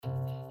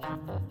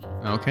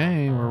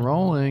Okay, we're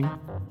rolling.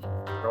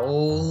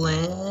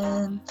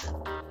 Rolling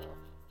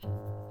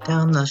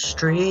down the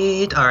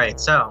street. All right,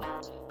 so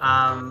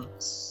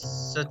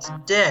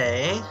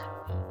today,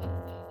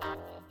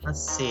 let's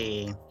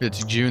see.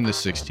 It's June the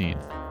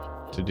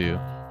 16th to do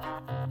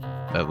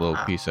that little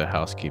piece of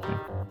housekeeping.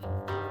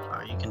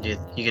 Oh, you can do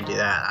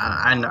that.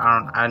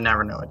 I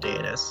never know what day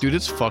it is. Dude,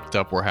 it's fucked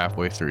up. We're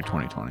halfway through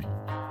 2020.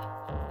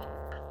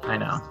 I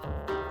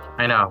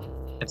know.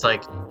 It's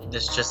like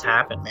this just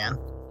happened, man.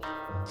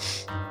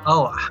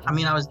 Oh, I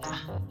mean, I was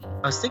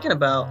thinking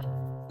about.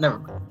 Never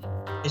mind.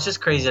 It's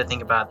just crazy to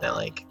think about that.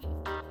 Like,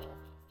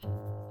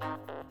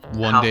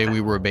 one day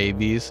we were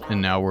babies,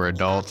 and now we're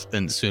adults,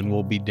 and soon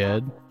we'll be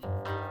dead.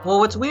 Well,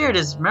 what's weird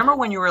is, remember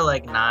when you were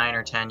like 9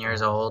 or 10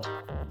 years old?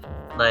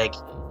 Like,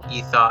 when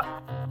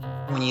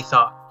you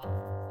thought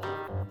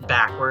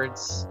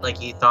backwards,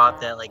 like you thought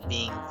that like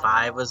being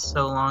 5 was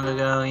so long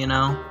ago, you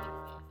know?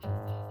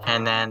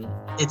 And then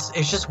it's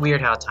just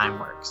weird how time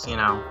works, you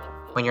know?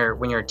 When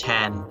you're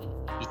 10,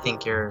 you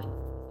think you're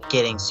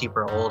getting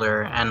super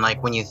older, and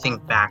like when you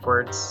think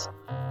backwards,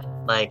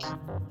 like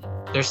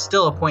there's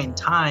still a point in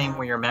time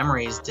where your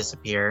memories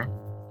disappear,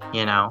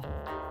 you know?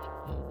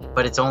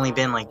 But it's only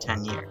been like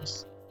 10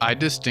 years. I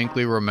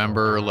distinctly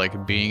remember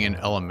like being in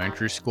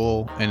elementary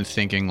school and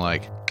thinking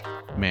like,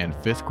 man,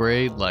 5th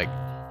grade, like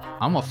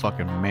I'm a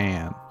fucking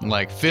man.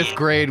 Like 5th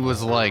grade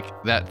was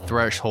like that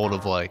threshold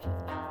of like,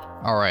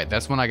 all right,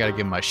 that's when I got to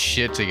get my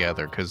shit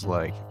together, because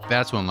like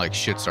that's when like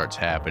shit starts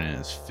happening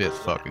is 5th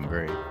fucking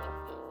grade.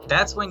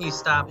 That's when you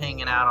stop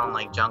hanging out on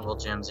like jungle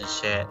gyms and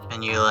shit,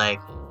 and you like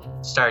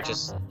start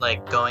just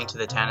like going to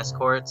the tennis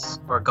courts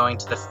or going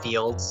to the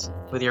fields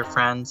with your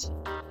friends,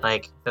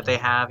 like that they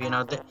have, you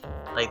know,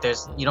 like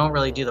you don't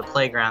really do the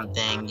playground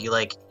thing. You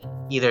like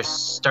either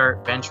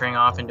start venturing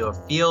off into a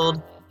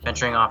field,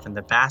 venturing off in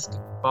the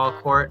basketball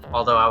court,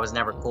 although I was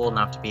never cool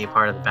enough to be a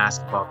part of the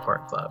basketball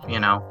court club, you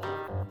know,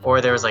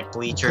 or there was like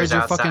bleachers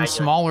outside. Because you're fucking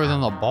smaller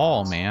than the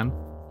ball, man.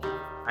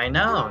 I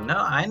know.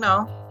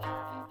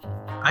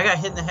 I got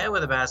hit in the head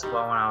with a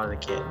basketball when I was a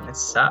kid, and it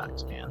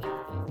sucked, man.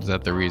 Is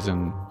that the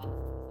reason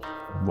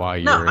why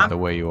you're the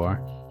way you are?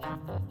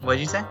 What'd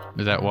you say?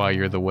 Is that why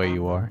you're the way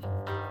you are?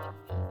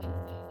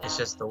 It's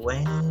just the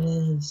way it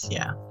is.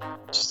 Yeah.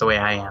 It's just the way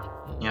I am.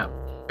 Yep,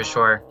 for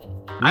sure.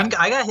 I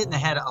got hit in the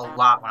head a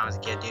lot when I was a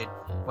kid, dude.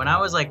 When I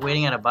was like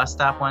waiting at a bus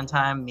stop one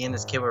time, me and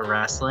this kid were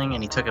wrestling,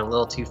 and he took it a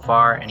little too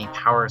far, and he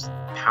power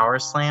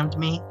slammed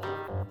me.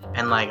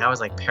 And like I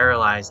was like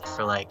paralyzed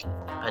for like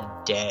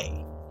a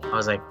day. I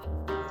was like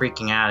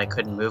freaking out. I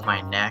couldn't move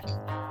my neck.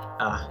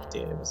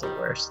 Dude, it was the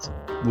worst.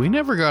 We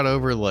never got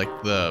over like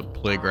the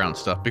playground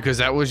stuff, because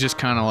that was just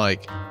kind of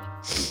like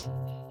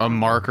a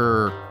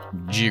marker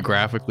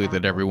geographically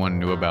that everyone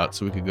knew about,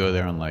 so we could go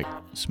there and like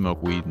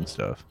smoke weed and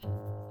stuff.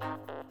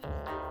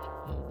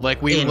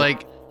 Like we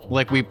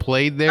we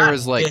played there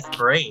as like 5th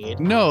grade.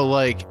 No,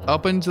 like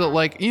up until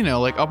like, you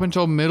know, like up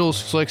until middle,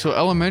 like so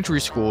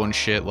elementary school and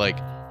shit. Like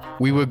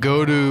we would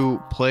go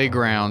to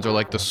playgrounds or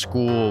like the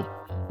school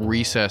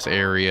recess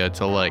area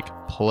to like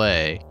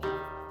play.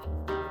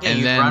 Yeah, and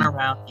you then run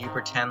around, you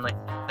pretend like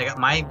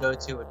my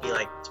go-to would be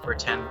like to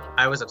pretend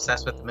I was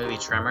obsessed with the movie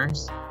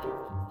Tremors.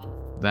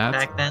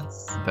 Back then.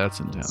 That's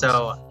intense.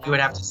 So you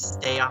would have to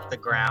stay off the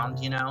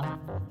ground, you know,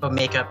 but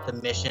make up the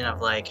mission of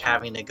like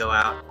having to go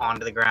out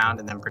onto the ground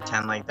and then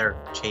pretend like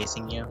they're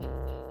chasing you.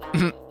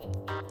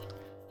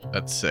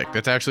 That's sick.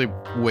 That's actually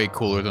way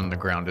cooler than The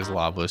Ground is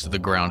Lava. So The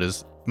Ground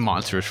is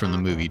monsters from the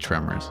movie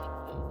Tremors.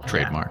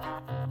 Trademark. Yeah.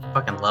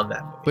 Fucking love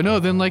that movie. But no,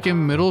 then like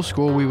in middle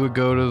school we would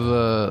go to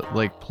the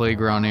like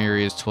playground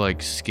areas to like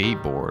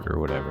skateboard or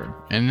whatever.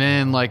 And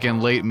then like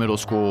in late middle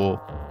school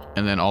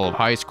and then all of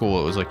high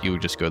school, it was like you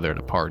would just go there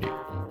to party.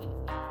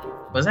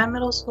 Was that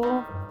middle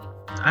school?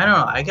 I don't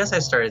know. I guess I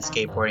started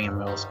skateboarding in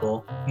middle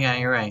school. Yeah,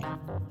 you're right.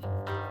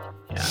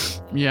 Yeah.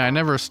 Yeah, I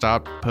never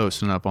stopped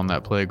posting up on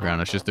that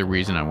playground. It's just the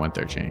reason I went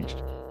there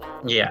changed.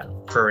 Yeah,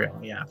 for real.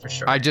 Yeah, for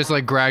sure. I just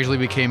like gradually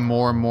became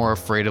more and more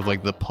afraid of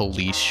like the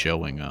police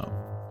showing up.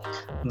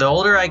 The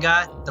older I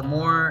got, the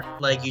more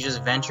like you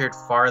just ventured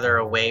farther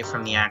away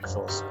from the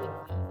actual school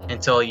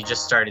until you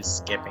just started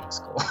skipping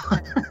school.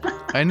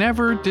 I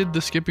never did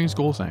the skipping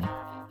school thing.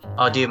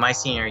 Oh, dude, my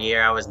senior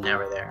year, I was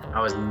never there.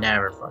 I was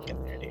never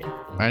fucking there, dude.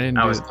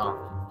 I was gone.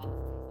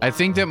 I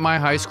think that my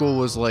high school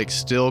was like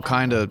still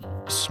kind of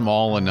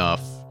small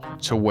enough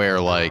to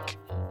where like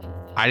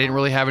I didn't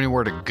really have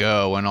anywhere to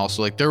go, and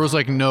also like there was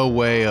like no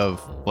way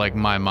of like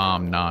my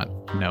mom not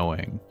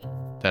knowing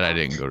that I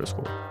didn't go to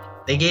school.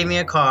 They gave me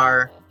a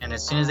car, and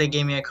as soon as they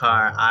gave me a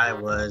car, I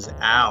was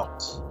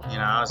out. You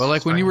know. But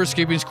like when you were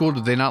skipping school,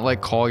 did they not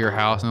like call your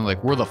house and they're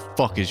like, "Where the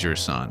fuck is your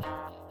son?"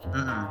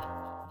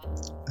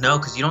 No,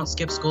 because you don't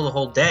skip school the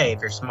whole day if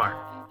you're smart.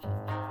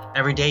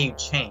 Every day you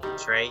change,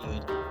 right?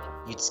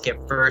 You'd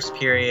skip first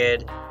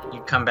period,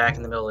 you'd come back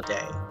in the middle of the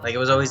day. Like it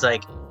was always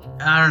like,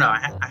 I don't know.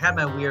 I had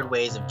my weird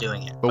ways of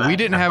doing it. But we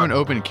didn't have an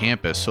open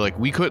campus, so like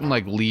we couldn't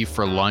like leave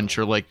for lunch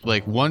or like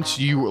once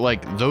you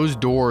like those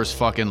doors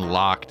fucking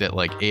locked at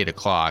like 8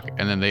 o'clock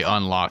and then they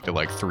unlocked at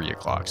like 3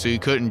 o'clock. So you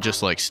couldn't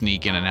just like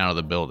sneak in and out of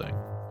the building.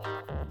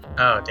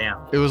 Oh damn.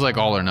 It was like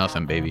all or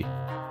nothing, baby.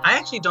 I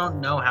actually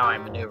don't know how I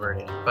maneuvered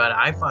it, but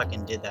I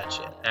fucking did that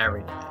shit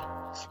every day.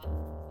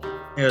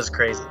 It was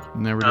crazy.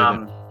 Never did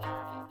it.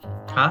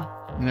 Huh?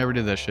 Never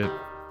did that shit.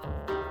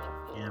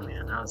 Yeah,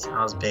 man. I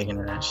was big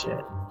into that shit.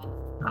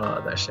 I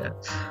love that shit.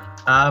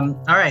 All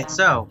right,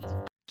 so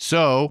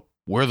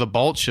we're the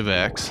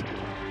Bolsheviks.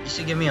 you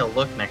should give me a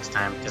look next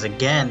time, because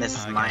again, this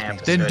is my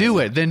episode. Then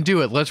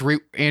do it. Let's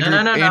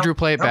Andrew,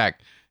 play it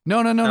back.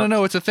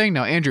 No. It's a thing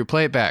now. Andrew,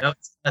 play it back. No,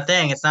 it's a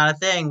thing. It's not a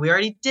thing. We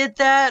already did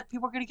that.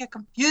 People are gonna get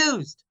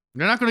confused.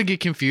 They're not gonna get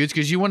confused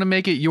because you want to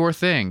make it your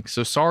thing.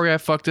 So sorry, I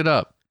fucked it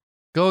up.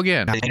 Go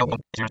again.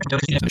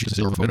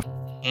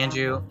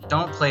 Andrew,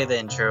 don't play the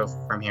intro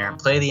from here.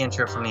 Play the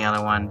intro from the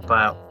other one.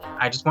 But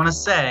I just want to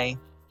say,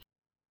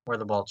 we're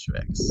the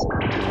Bolsheviks.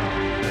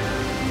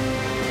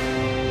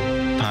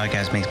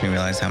 Podcast makes me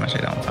realize how much I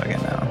don't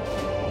fucking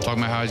know.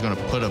 Talking about how he's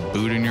gonna put a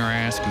boot in your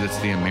ass because it's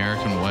the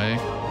American way.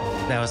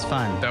 That was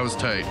fun. That was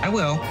tight. I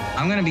will.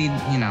 I'm gonna be,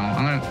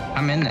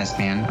 I'm in this,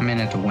 man. I'm in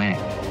it to win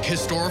it.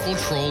 Historical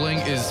trolling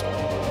is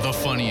the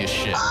funniest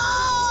shit.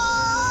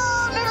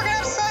 Oh, I'm never gonna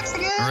have sex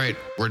again. All right,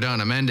 we're done.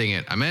 I'm ending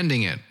it.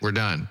 We're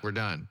done.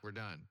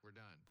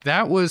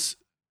 That was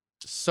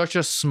such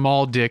a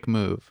small dick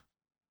move.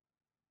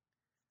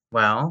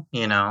 Well,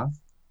 you know.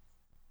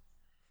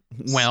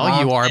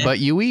 Well, you are, but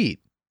you eat.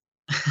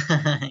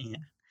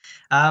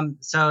 Yeah.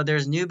 So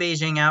there's new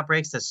Beijing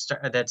outbreaks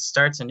that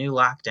starts a new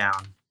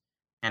lockdown,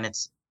 and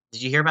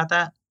did you hear about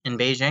that in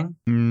Beijing?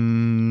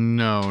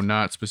 No,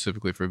 not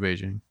specifically for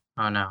Beijing.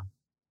 Oh no.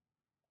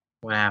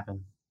 What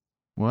happened?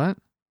 What?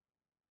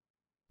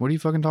 What are you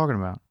fucking talking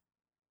about?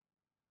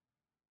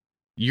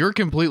 You're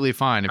completely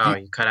fine.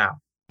 You cut out.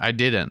 I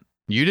didn't.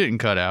 You didn't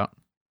cut out.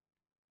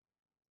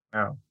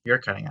 Oh, you're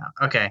cutting out.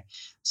 Okay.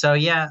 So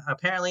yeah,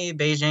 apparently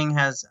Beijing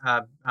has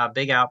a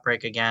big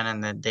outbreak again,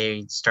 and that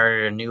they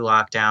started a new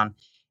lockdown.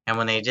 And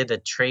when they did the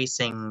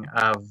tracing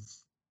of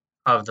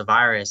the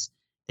virus,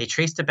 they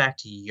traced it back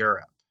to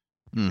Europe.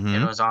 Mm-hmm.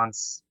 It was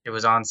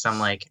on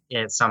some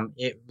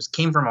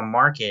came from a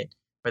market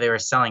where they were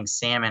selling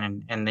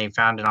salmon, and they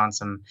found it on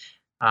some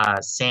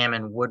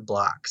salmon wood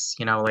blocks.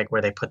 Like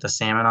where they put the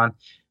salmon on.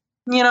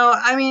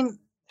 I mean,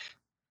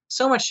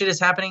 so much shit is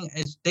happening.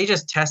 They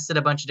just tested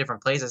a bunch of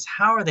different places.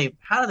 How do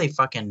they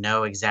fucking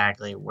know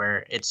exactly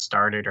where it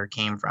started or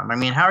came from? I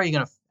mean, how are you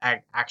going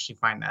to actually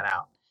find that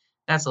out?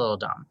 That's a little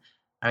dumb.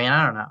 I mean,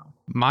 I don't know.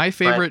 My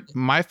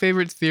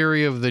favorite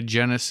theory of the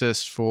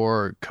genesis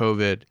for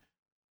COVID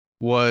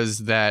was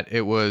that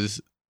it was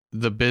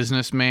the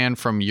businessman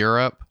from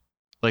Europe,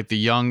 like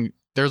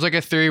there's like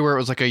a theory where it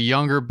was like a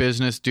younger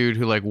business dude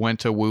who like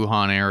went to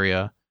Wuhan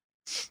area,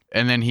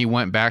 and then he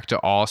went back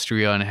to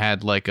Austria and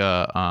had like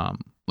a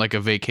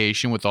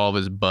vacation with all of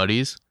his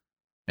buddies.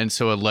 And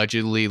so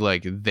allegedly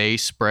like they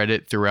spread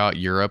it throughout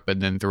Europe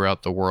and then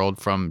throughout the world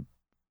from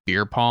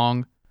beer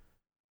pong,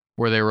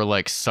 where they were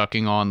like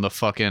sucking on the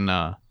fucking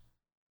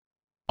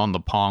on the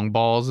pong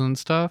balls and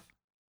stuff.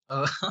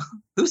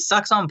 Who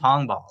sucks on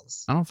pong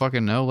balls? I don't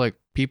fucking know. Like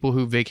people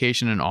who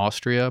vacation in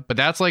Austria, but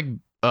that's like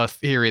a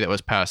theory that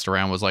was passed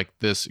around, was like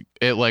this,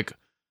 it like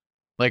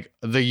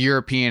the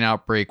European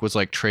outbreak was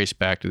like traced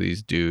back to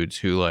these dudes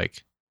who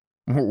like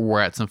were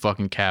at some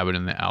fucking cabin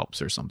in the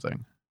Alps or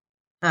something.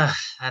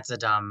 That's a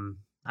dumb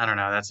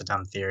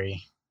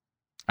theory.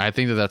 I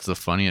think that's the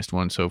funniest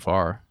one so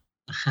far.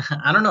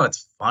 I don't know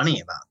what's funny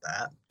about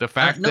that. The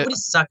fact that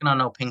nobody's sucking on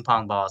no ping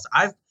pong balls.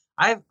 I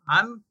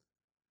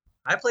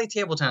played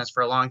table tennis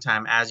for a long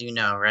time, as you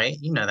know, right?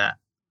 You know that.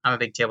 I'm a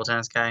big table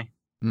tennis guy.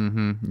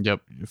 Mm-hmm.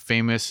 Yep.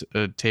 Famous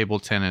table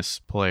tennis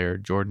player,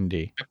 Jordan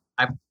D.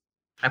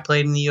 I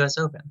played in the U.S.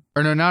 Open.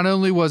 Or no, not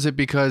only was it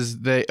because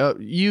they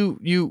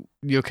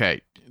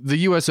okay, the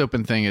U.S.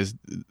 Open thing is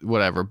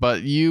whatever,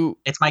 but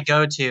it's my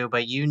go-to.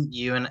 But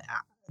you and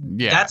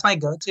yeah, that's my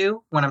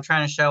go-to when I'm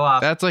trying to show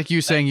off. That's like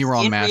you saying you were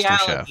on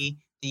MasterChef. Reality,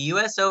 the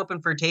U.S.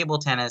 Open for table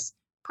tennis,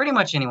 pretty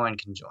much anyone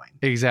can join.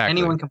 Exactly.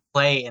 Anyone can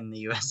play in the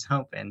U.S.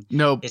 Open.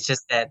 Nope. It's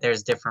just that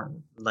there's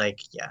different,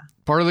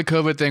 Part of the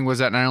COVID thing was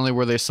that not only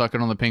were they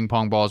sucking on the ping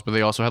pong balls, but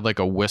they also had like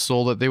a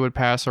whistle that they would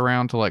pass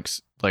around to like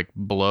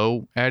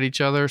blow at each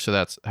other. So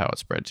that's how it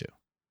spread too.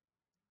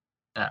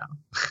 Oh.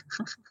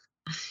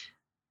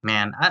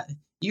 Man,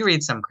 you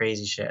read some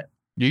crazy shit.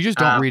 You just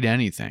don't read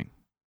anything.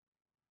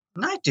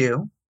 I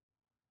do.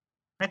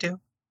 I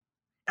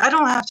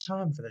don't have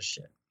time for this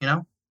shit,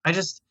 I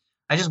just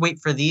wait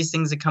for these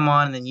things to come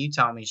on, and then you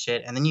tell me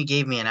shit, and then you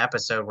gave me an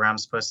episode where I'm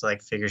supposed to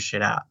figure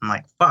shit out. I'm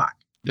like, fuck.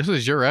 This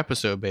is your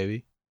episode,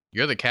 baby.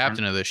 You're the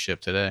captain of this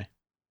ship today.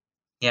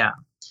 Yeah.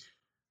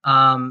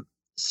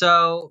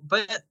 So,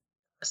 but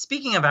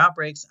speaking of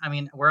outbreaks, I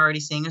mean, we're already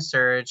seeing a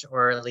surge,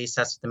 or at least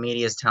that's what the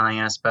media is telling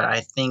us. But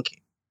I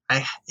think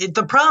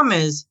the problem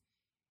is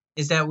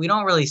that we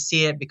don't really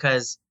see it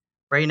because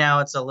Right now,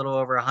 it's a little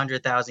over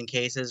 100,000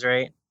 cases,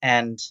 right?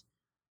 And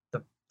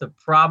the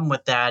problem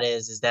with that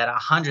is that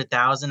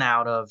 100,000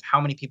 out of how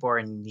many people are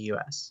in the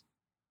U.S.?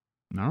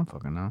 I don't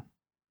fucking know.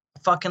 A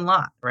fucking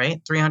lot,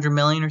 right? 300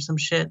 million or some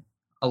shit.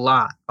 A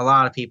lot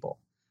of people.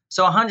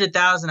 So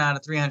 100,000 out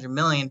of 300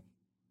 million,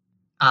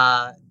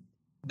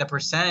 the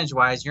percentage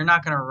wise, you're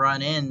not going to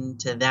run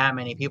into that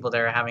many people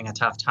that are having a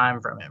tough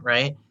time from it,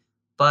 right?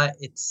 But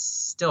it's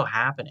still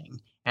happening,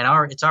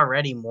 and it's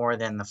already more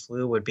than the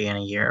flu would be in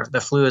a year.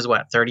 The flu is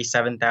what,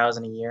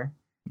 37,000 a year?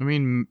 I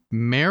mean,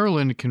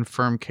 Maryland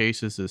confirmed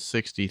cases is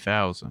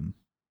 60,000.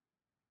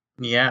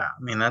 Yeah,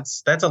 I mean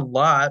that's a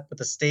lot, but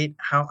the state,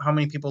 how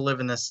many people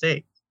live in this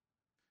state?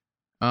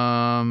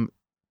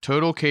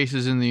 Total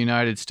cases in the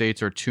United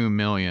States are 2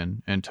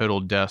 million, and total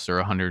deaths are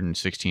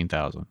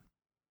 116,000.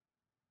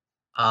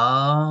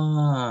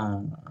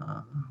 Oh,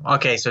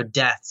 okay. So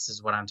deaths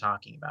is what I'm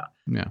talking about.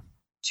 Yeah.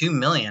 2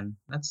 million.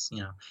 That's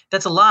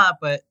that's a lot,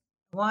 but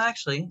well,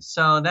 actually,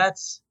 so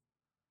that's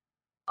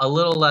a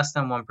little less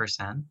than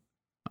 1%.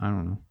 I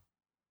don't know.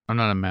 I'm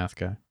not a math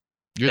guy.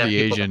 You're That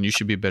the people Asian. You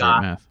should be better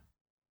at math.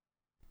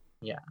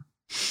 Yeah.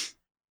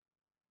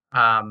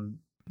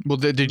 Well,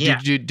 did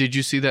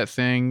you see that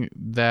thing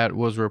that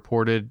was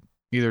reported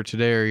either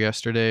today or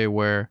yesterday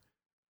where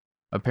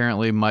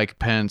apparently Mike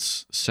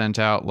Pence sent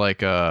out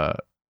like a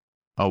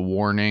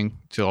warning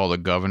to all the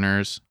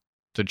governors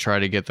to try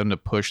to get them to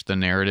push the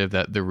narrative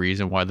that the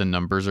reason why the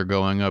numbers are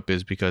going up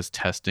is because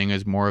testing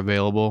is more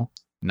available,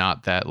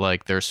 not that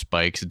like there's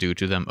spikes due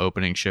to them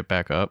opening shit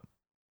back up?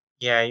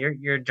 Yeah,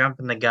 you're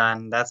jumping the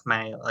gun. That's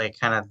my like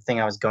kind of thing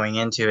I was going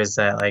into, is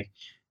that like,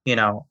 you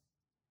know,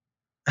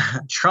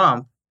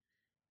 Trump,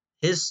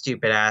 his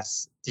stupid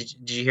ass.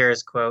 Did you hear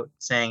his quote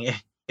saying,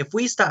 "If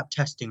we stop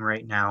testing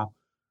right now,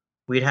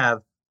 we'd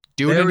have."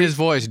 Do it in his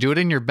voice. Do it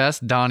in your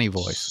best Donnie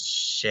voice.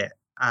 Shit.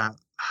 Oh,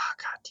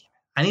 God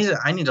damn it.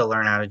 I need to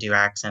learn how to do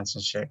accents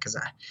and shit because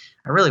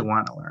I really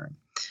want to learn.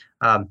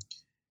 I'm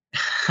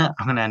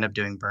gonna end up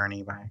doing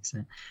Bernie by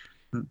accident.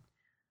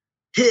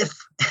 If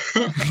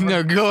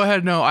No, go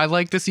ahead. No, I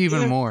like this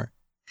even more.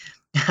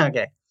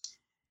 Okay.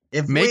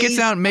 If make it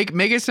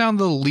sound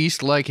the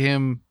least like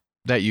him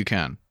that you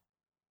can.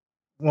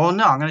 Well,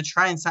 no, I'm gonna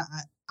try and sound.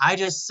 I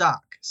just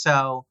suck,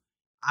 so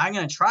I'm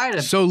gonna try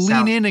to. So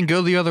lean in and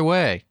go the other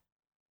way.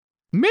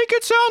 Make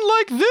it sound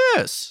like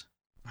this.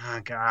 Oh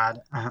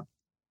God.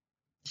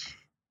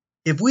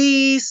 If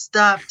we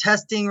stop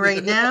testing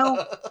right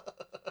now,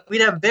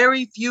 we'd have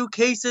very few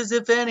cases,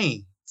 if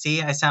any.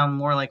 See, I sound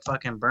more like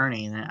fucking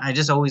Bernie, and I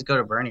just always go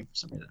to Bernie for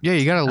some reason. Yeah,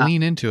 you gotta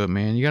lean into it,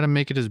 man. You gotta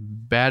make it as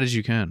bad as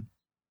you can.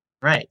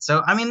 Right.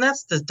 So, I mean,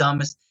 that's the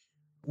dumbest.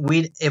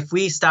 If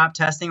we stop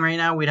testing right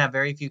now, we'd have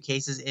very few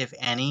cases, if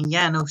any.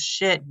 Yeah, no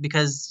shit,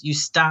 because you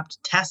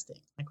stopped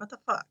testing. Like, what the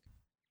fuck?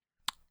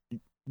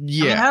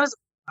 Yeah. I mean, how does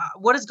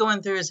what is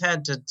going through his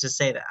head to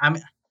say that? I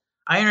mean,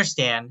 I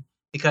understand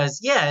because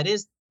yeah, it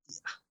is.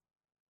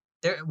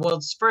 There. Well,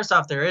 first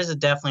off, there is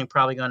definitely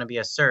probably going to be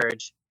a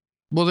surge.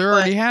 Well, there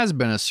already has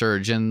been a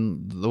surge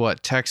in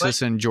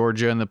Texas and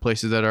Georgia and the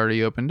places that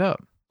already opened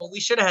up. Well, we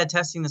should have had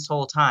testing this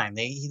whole time.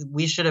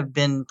 We should have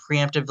been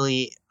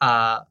preemptively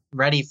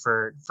ready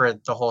for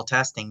the whole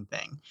testing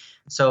thing.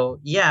 So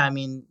yeah, I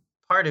mean,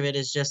 part of it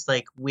is just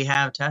like we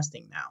have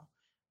testing now,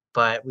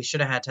 but we should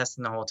have had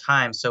testing the whole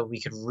time so we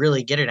could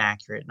really get an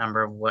accurate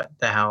number of what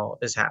the hell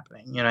is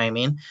happening. You know what I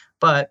mean?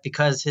 But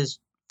because his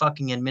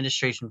fucking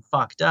administration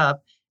fucked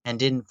up and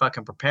didn't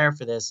fucking prepare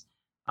for this,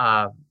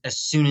 as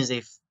soon as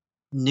they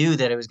knew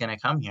that it was going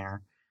to come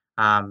here,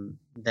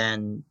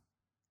 then.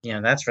 You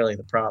know, that's really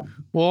the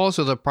problem. Well,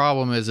 also the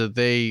problem is that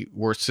they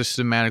were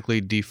systematically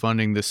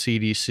defunding the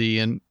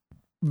CDC and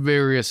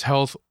various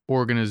health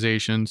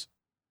organizations,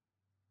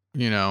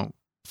 you know,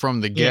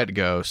 from the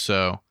get-go.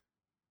 So,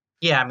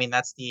 yeah, I mean,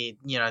 that's the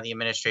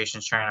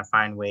administration's trying to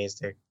find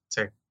ways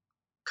to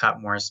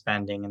cut more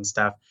spending and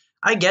stuff.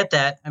 I get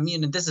that. I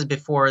mean, this is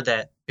before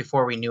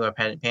we knew a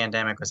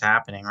pandemic was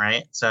happening,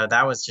 right? So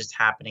that was just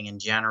happening in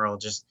general.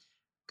 Just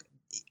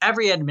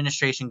every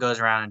administration goes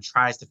around and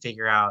tries to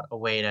figure out a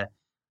way to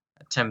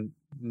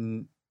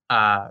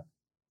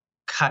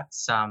cut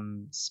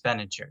some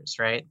expenditures,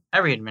 right?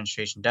 Every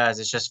administration does.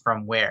 It's just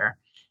from where,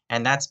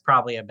 and that's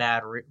probably a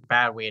bad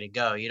way to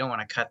go. You don't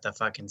want to cut the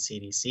fucking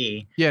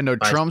CDC. Yeah, no.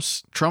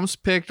 Trump's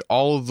picked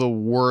all of the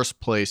worst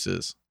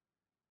places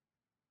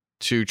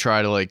to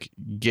try to like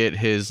get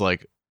his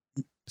like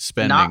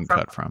spending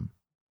cut from.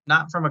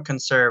 Not from a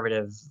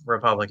conservative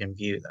Republican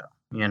view,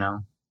 though. You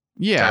know.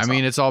 Yeah, I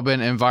mean, it's all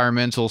been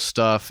environmental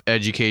stuff,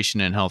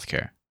 education, and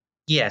healthcare.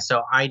 Yeah,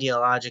 so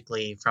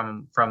ideologically,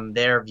 from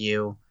their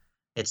view,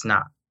 it's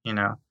not, you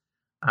know,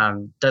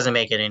 doesn't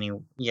make it any.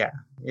 Yeah,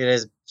 it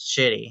is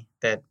shitty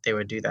that they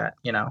would do that,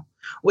 you know.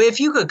 Well, if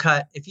you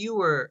had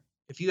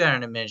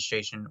an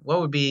administration,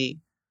 what would be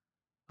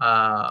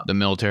the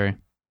military?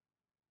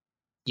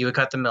 You would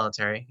cut the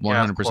military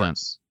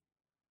 100%.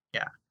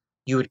 Yeah,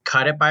 you would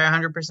cut it by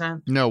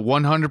 100%. No,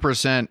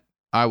 100%.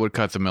 I would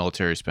cut the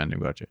military spending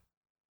budget.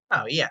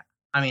 Oh yeah,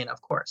 I mean,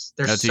 of course,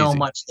 there's so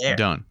much there.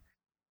 Done.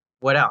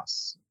 What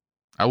else?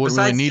 I wouldn't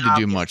really Besides the need to do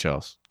obvious- much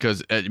else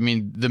because I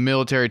mean the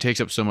military takes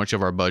up so much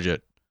of our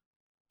budget.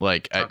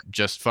 Like I Okay.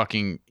 just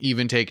fucking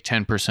even take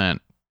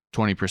 10%,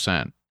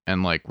 20%,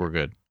 and like we're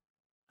good.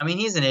 I mean,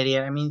 he's an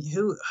idiot. I mean,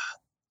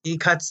 he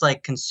cuts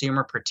like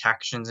consumer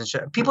protections and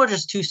shit. People are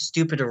just too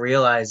stupid to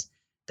realize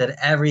that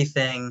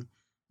everything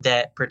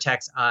that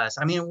protects us.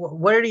 I mean,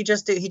 what did he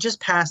just do? He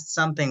just passed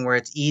something where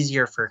it's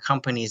easier for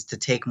companies to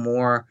take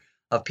more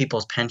of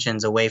people's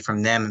pensions away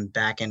from them and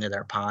back into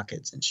their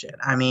pockets and shit.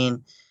 I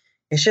mean,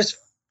 it's just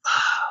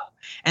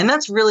and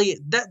that's really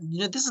that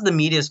this is the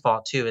media's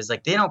fault too, is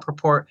like they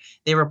report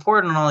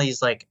on all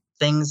these like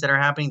things that are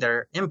happening that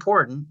are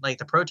important, like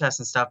the protests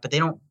and stuff, but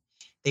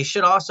they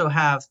should also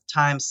have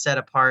time set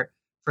apart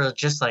for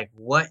just like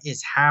what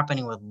is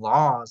happening with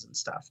laws and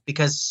stuff,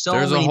 because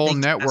There's a many whole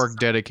things network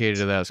dedicated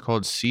to that. It's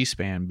called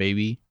C-SPAN,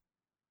 baby.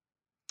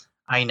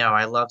 I know,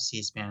 I love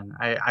C-SPAN.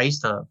 I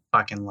used to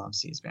fucking love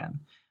C-SPAN.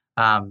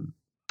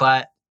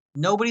 But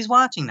nobody's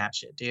watching that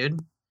shit, dude.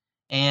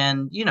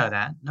 And you know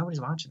that. Nobody's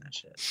watching that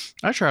shit.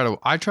 I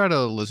try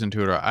to listen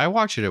to it. I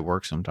watch it at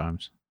work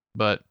sometimes.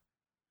 But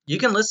You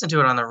can listen to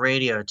it on the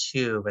radio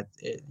too, but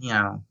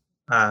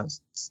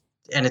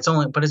and it's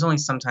only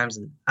sometimes,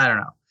 I don't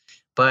know.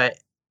 But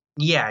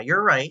yeah,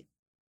 you're right.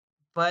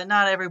 But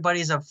not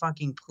everybody's a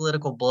fucking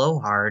political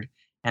blowhard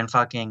and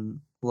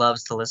fucking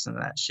loves to listen to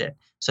that shit.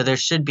 So there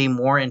should be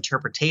more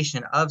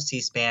interpretation of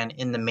C-SPAN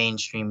in the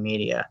mainstream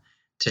media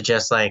to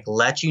just like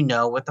let you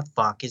know what the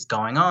fuck is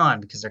going on,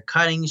 because they're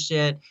cutting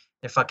shit,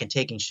 they're fucking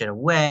taking shit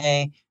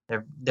away,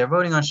 they're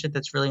voting on shit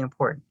that's really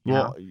important. You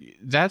know?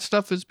 That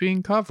stuff is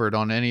being covered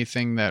on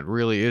anything that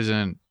really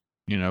isn't,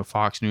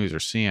 Fox News or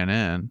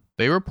CNN.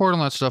 They report on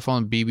that stuff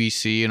on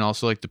BBC and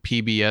also like the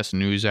PBS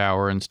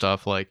NewsHour and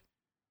stuff. Like,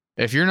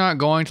 if you're not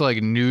going to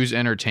like news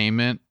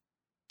entertainment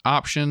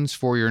options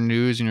for your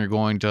news and you're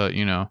going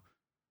to,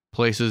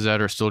 places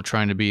that are still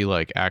trying to be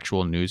like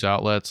actual news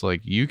outlets,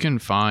 like you can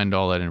find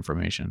all that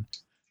information.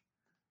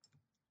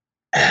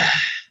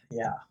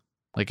 Yeah.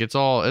 Like it's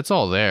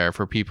all there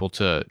for people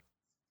to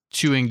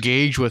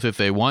engage with if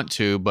they want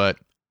to, but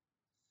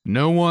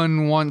no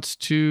one wants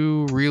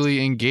to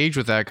really engage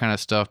with that kind of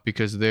stuff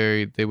because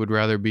they would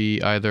rather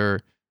be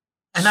either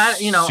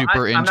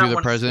super into the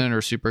president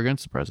or super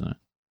against the president.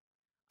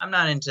 I'm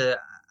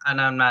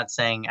not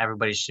saying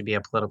everybody should be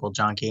a political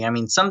junkie. I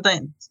mean,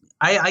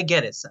 I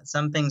get it.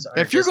 Some things are.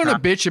 If you're going to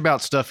bitch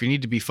about stuff, you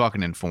need to be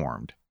fucking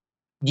informed.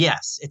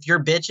 Yes. If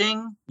you're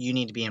bitching, you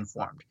need to be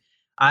informed.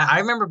 I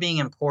remember being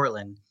in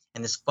Portland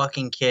and this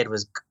fucking kid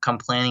was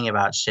complaining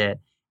about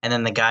shit. And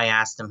then the guy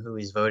asked him who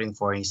he's voting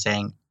for. And he's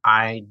saying,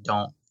 I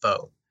don't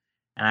vote.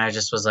 And I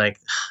just was like,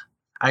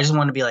 I just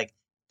want to be like,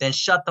 then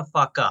shut the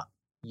fuck up,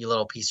 you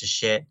little piece of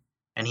shit.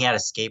 And he had a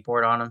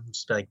skateboard on him.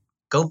 Just be like,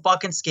 go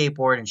fucking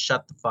skateboard and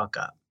shut the fuck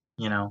up.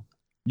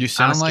 You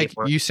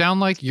sound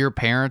like your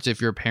parents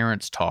if your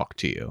parents talk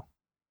to you.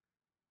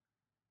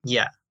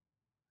 Yeah.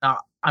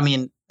 I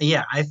mean,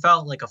 yeah, I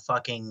felt like a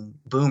fucking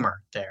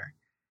boomer there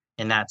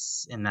in that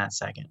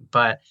second.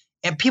 But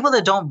and people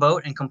that don't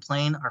vote and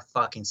complain are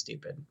fucking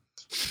stupid.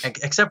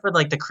 Except for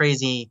like the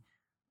crazy,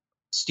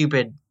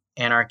 stupid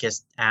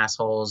anarchist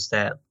assholes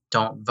that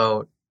don't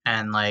vote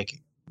and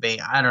like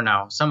I don't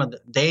know,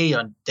 they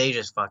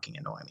just fucking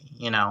annoy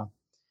me,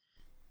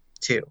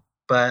 too.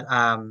 But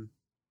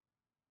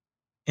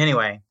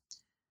anyway,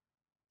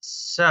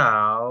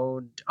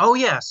 so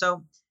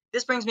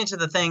this brings me to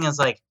the thing is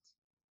like,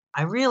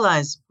 I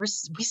realize we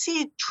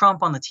see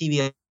Trump on the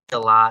TV a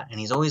lot, and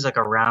he's always like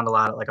around a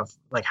lot,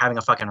 like having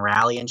a fucking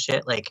rally and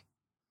shit. Like,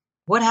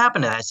 what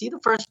happened to that? Is he the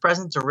first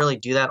president to really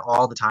do that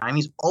all the time?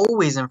 He's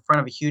always in front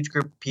of a huge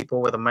group of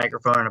people with a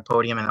microphone and a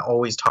podium and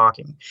always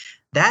talking.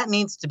 That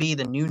needs to be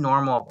the new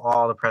normal of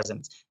all the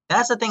presidents.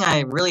 That's the thing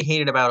I really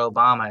hated about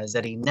Obama, is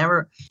that he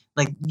never,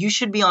 like, you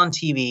should be on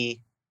TV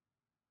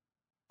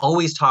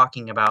always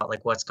talking about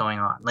like what's going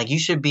on. Like he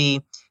should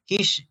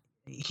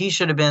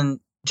have been,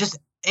 just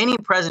any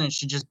president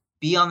should just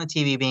be on the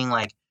TV being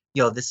like,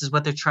 yo, this is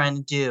what they're trying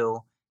to do.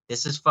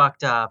 This is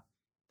fucked up.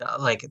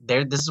 Like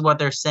this is what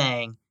they're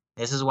saying.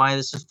 This is why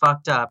this is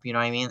fucked up. You know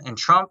what I mean? And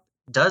Trump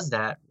does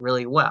that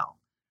really well.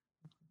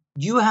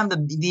 You have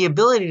the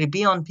ability to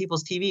be on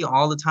people's TV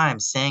all the time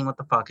saying what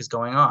the fuck is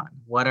going on.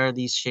 What are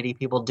these shitty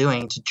people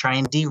doing to try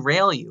and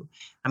derail you?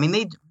 I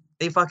mean,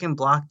 they fucking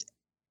blocked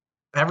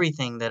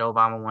everything that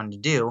Obama wanted to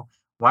do.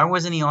 Why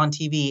wasn't he on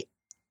TV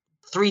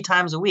 3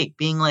 times a week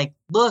being like,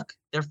 look,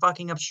 they're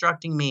fucking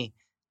obstructing me.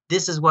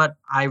 This is what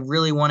I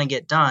really want to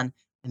get done.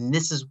 And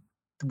this is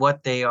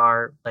what they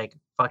are like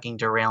fucking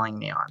derailing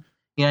me on.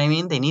 You know what I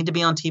mean? They need to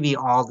be on TV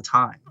all the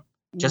time,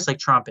 just like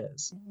Trump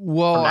is.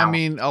 Well, I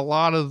mean, a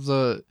lot of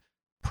the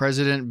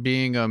president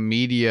being a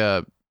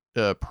media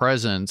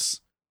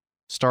presence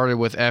started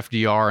with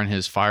FDR and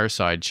his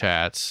fireside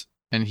chats.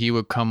 And he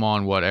would come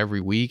on,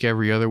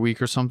 every other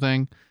week or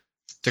something,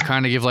 to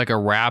kind of give like a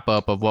wrap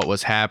up of what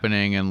was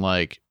happening and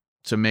like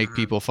to make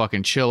people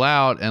fucking chill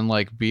out and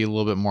like be a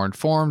little bit more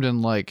informed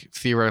and like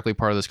theoretically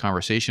part of this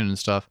conversation and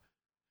stuff.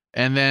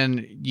 And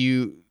then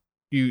you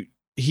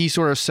he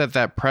sort of set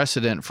that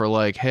precedent for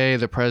like, hey,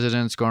 the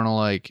president's going to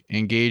like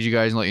engage you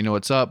guys and let you know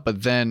what's up.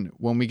 But then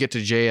when we get to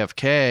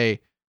JFK,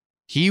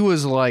 he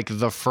was like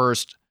the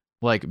first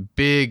like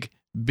big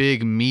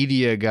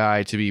media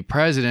guy to be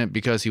president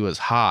because he was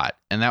hot.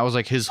 And that was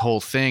like his whole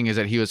thing, is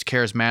that he was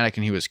charismatic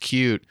and he was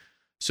cute.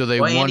 So they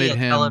Andy wanted had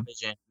him.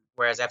 television,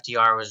 whereas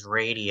FDR was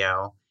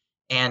radio.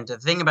 And the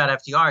thing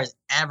about FDR is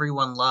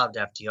everyone loved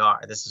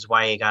FDR. This is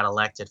why he got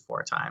elected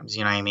 4 times.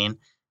 You know what I mean?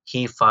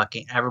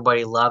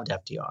 Everybody loved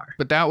FDR.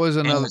 But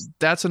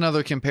that's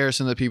another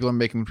comparison that people are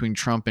making between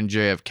Trump and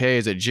JFK,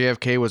 is that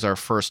JFK was our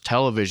first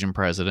television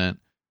president,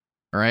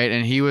 right?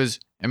 And he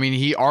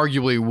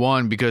arguably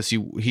won because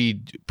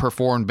he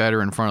performed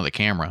better in front of the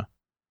camera.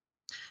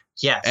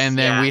 Yes. And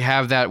then we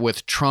have that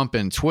with Trump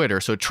and Twitter.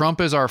 So Trump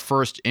is our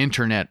first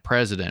internet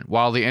president,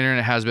 while the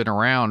internet has been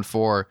around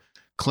for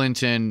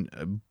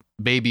Clinton,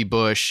 Baby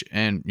Bush,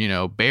 and,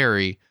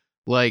 Barry.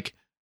 Like,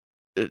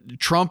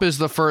 Trump is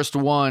the first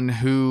one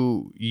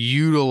who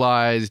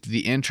utilized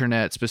the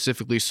internet,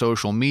 specifically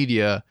social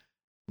media,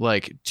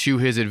 like to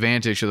his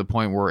advantage, to the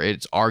point where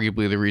it's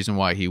arguably the reason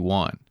why he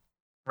won.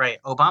 Right.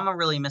 Obama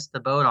really missed the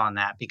boat on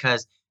that,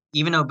 because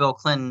even though Bill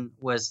Clinton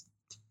was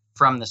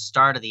from the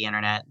start of the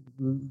internet,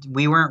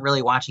 we weren't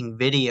really watching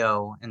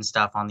video and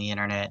stuff on the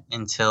internet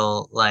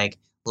until like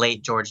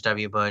late George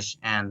W. Bush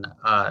and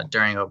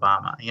during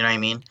Obama. You know what I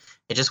mean?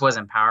 It just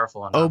wasn't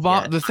powerful enough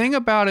yet. The thing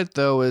about it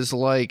though is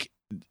like,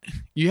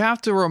 you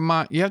have to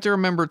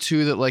remember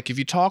too that like if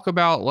you talk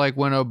about like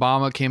when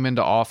Obama came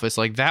into office,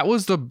 like that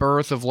was the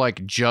birth of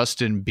like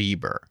Justin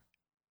Bieber.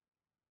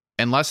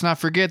 And let's not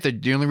forget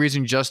that the only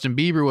reason Justin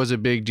Bieber was a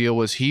big deal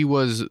was he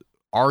was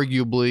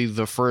arguably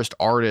the first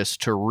artist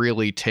to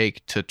really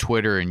take to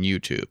Twitter and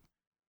YouTube.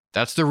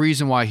 That's the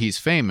reason why he's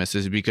famous,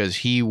 is because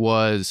he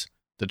was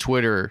the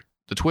Twitter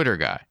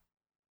guy.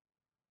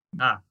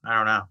 I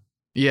don't know.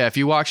 Yeah, if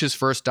you watch his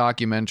first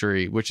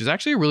documentary, which is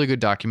actually a really good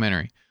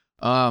documentary.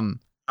 I'm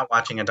not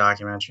watching a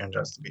documentary on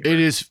Justin Bieber. It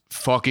is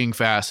fucking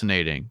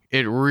fascinating.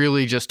 It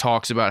really just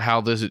talks about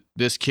how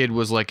this kid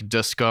was like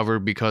discovered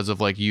because of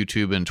like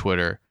YouTube and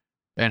Twitter,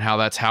 and how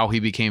that's how he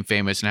became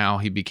famous. Now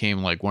he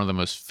became like one of the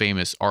most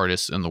famous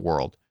artists in the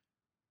world.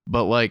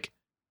 But like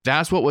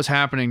that's what was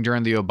happening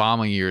during the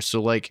Obama years.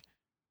 So like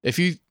if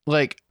you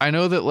like, I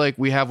know that like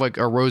we have like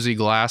our rosy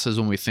glasses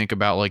when we think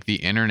about like the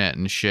internet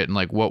and shit and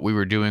like what we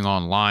were doing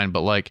online,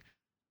 but like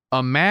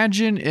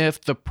imagine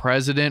if the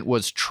president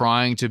was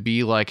trying to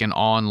be like an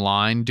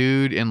online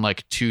dude in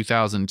like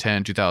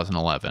 2010,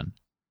 2011.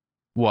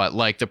 What,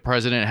 like the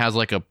president has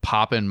like a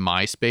poppin'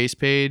 MySpace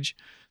page?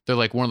 They're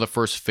like one of the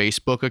first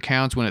Facebook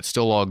accounts when it's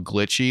still all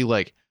glitchy.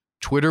 Like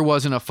Twitter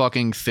wasn't a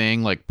fucking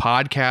thing. Like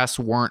podcasts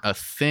weren't a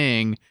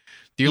thing.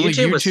 The only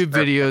YouTube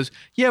videos,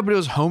 yeah, but it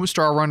was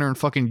Homestar Runner and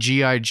fucking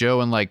G.I.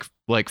 Joe and like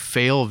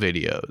fail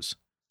videos.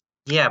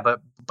 Yeah,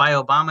 but by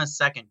Obama's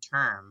second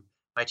term,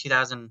 by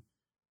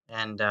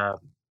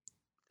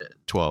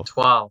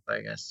 2012,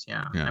 I guess.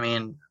 Yeah. I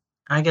mean,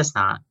 I guess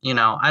not.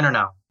 I don't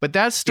know. But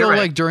that's still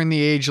like during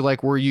the age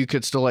like where you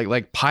could still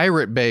like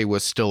Pirate Bay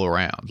was still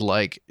around.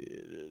 Like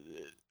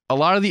a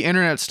lot of the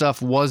internet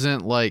stuff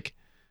wasn't like.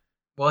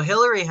 Well,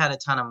 Hillary had a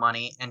ton of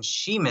money and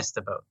she missed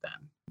the boat then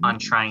on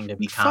trying to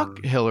become.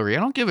 Fuck Hillary. I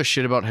don't give a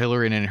shit about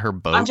Hillary and her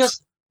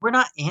boats.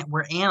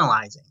 We're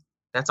analyzing.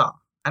 That's all.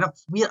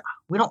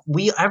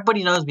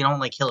 Everybody knows we don't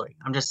like Hillary.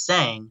 I'm just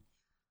saying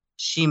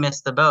she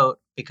missed the boat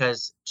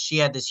because she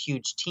had this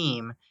huge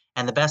team,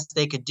 and the best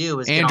they could do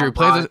is Andrew,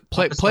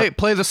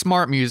 play the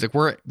smart music.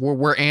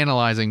 We're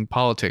analyzing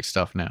politics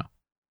stuff now.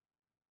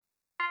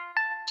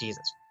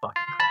 Jesus fucking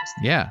Christ.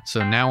 Yeah.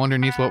 So now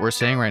underneath what we're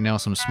saying right now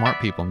is some smart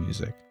people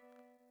music.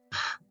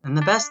 And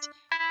the best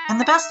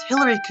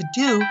Hillary could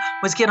do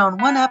was get on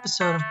one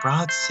episode of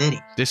Broad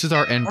City. This is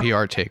our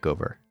NPR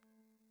takeover.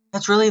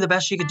 That's really the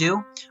best she could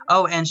do.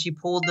 Oh, and she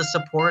pulled the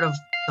support of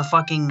the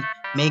fucking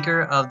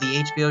maker of the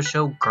HBO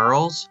show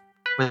Girls,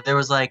 where there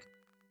was like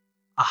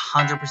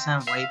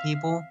 100% white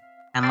people,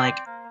 and like,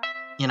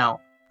 never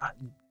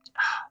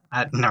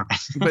mind.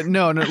 But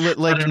no,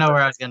 like I don't know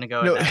where I was gonna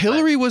go. No, with that,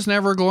 Hillary was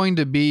never going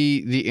to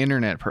be the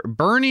internet.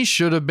 Bernie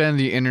should have been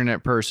the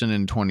internet person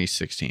in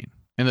 2016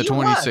 in the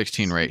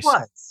 2016 race.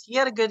 He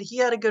had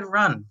a good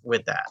run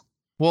with that.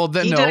 Well,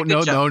 then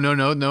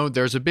no.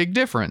 There's a big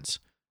difference.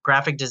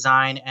 Graphic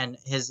design and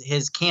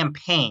his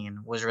campaign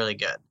was really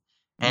good,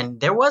 and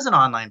there was an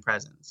online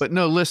presence. But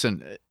no,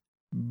 listen,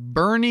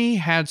 Bernie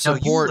had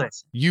support. No,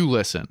 you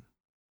listen.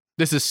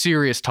 This is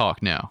serious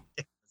talk now.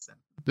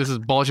 This is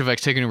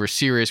Bolsheviks taking over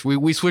serious.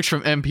 We switched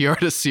from NPR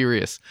to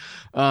serious.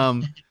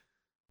 But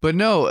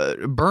no,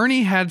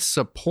 Bernie had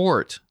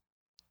support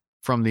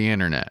from the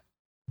internet,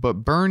 but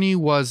Bernie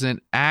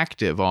wasn't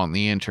active on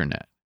the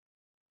internet.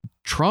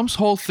 Trump's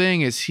whole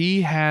thing is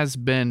he has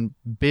been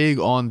big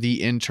on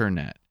the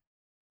internet.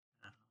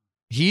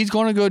 He's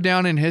going to go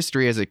down in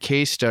history as a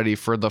case study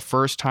for the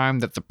first time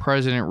that the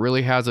president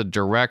really has a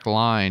direct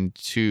line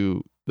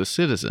to the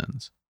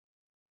citizens.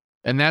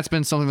 And that's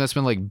been something that's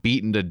been like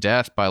beaten to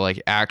death by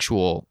like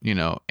actual,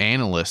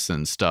 analysts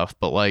and stuff.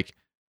 But like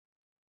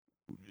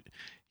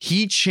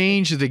he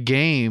changed the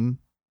game.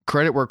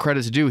 Credit where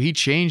credit's due. He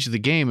changed the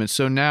game, and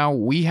so now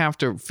we have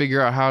to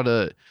figure out how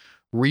to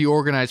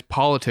reorganize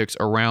politics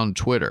around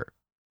Twitter.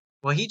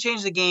 Well, he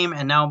changed the game,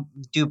 and now,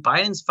 dude,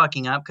 Biden's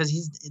fucking up because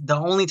he's the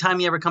only time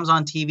he ever comes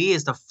on TV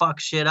is to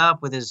fuck shit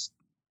up with his,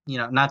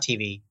 not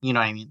TV. You know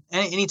what I mean?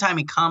 Anytime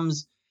he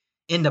comes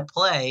into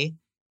play,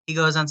 he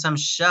goes on some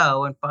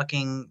show and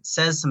fucking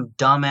says some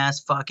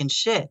dumbass fucking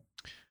shit.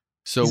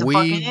 So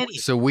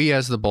we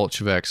as the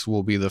Bolsheviks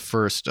will be the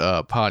first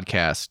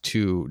podcast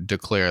to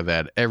declare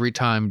that every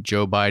time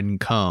Joe Biden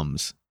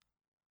comes,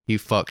 he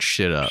fucks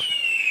shit up.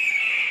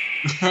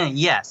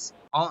 Yes.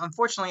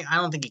 Unfortunately, I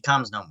don't think he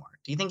comes no more.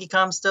 Do you think he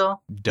comes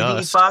still? Dust. Do you think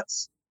he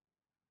fucks?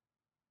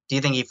 Do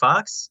you think he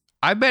fucks?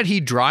 I bet he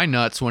dry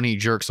nuts when he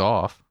jerks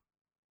off.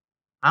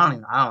 I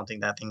don't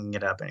think that thing can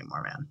get up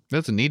anymore, man. It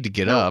doesn't need to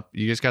get up.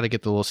 You just got to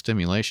get the little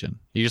stimulation.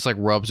 He just like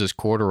rubs his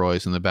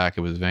corduroys in the back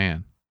of his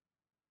van.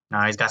 No,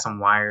 he's got some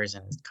wires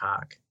in his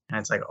cock, and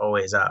it's like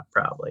always up,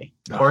 probably.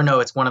 Oh. Or no,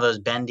 it's one of those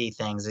bendy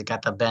things. It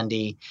got the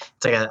bendy.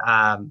 It's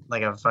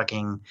like a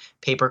fucking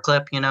paper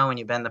clip, when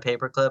you bend the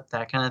paper clip,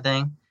 that kind of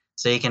thing.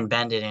 So you can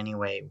bend it any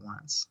way he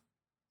wants.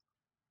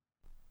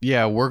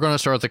 Yeah, we're gonna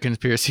start the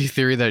conspiracy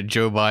theory that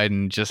Joe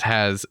Biden just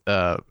has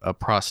a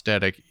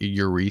prosthetic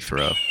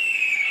urethra.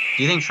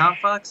 Do you think Trump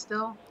fucks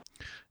still?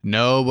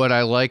 No, but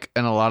I like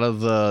in a lot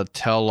of the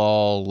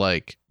tell-all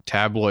like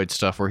tabloid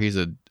stuff where he's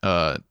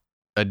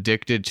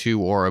addicted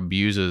to or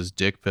abuses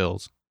dick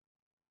pills.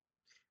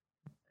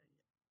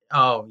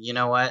 Oh, you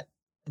know what?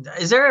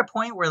 Is there a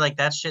point where like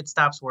that shit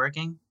stops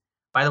working?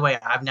 By the way,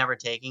 I've never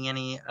taken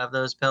any of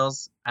those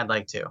pills. I'd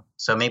like to.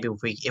 So maybe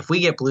if we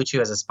get Blue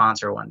Chew as a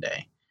sponsor one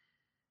day,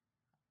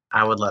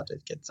 I would love to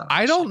get some.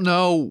 I don't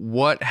know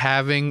what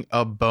having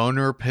a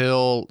boner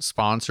pill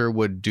sponsor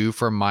would do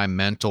for my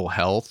mental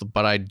health,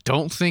 but I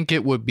don't think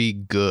it would be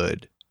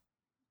good.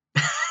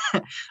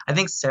 I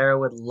think Sarah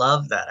would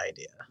love that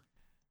idea.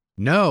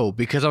 No,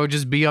 because I would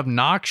just be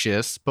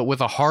obnoxious, but with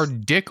a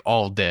hard dick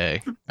all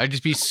day. I'd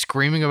just be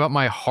screaming about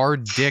my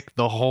hard dick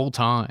the whole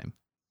time.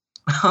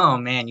 Oh,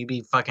 man, you'd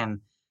be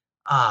fucking...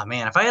 Ah,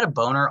 man, if I had a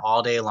boner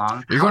all day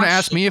long... You're going to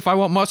ask me if I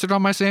want mustard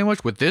on my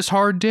sandwich with this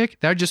hard dick?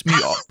 That'd just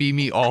be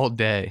me all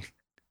day.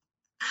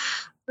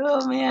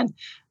 Oh, man.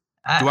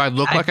 Do I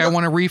look like I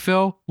want a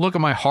refill? Look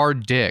at my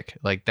hard dick.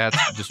 Like, that's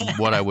just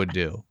what I would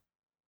do.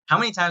 How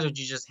many times would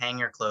you just hang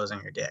your clothes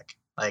on your dick?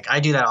 Like,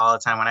 I do that all the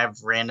time when I have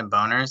random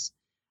boners.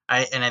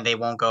 And then they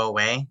won't go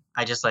away.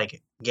 I just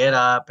like get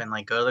up and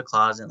like go to the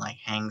closet and like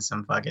hang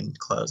some fucking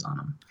clothes on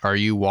them. Are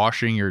you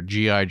washing your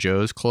G.I.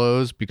 Joe's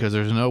clothes? Because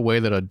there's no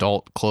way that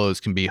adult clothes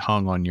can be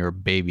hung on your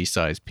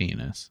baby-sized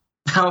penis.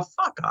 Oh,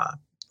 fuck off.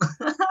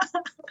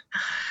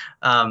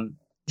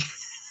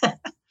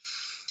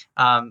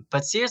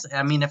 But seriously,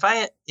 I mean,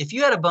 if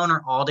you had a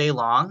boner all day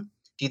long,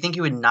 do you think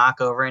you would knock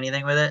over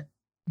anything with it?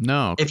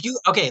 No.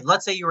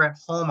 Let's say you were at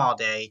home all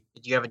day,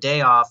 you have a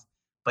day off,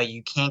 but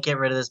you can't get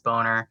rid of this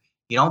boner.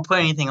 You don't put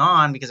anything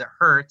on because it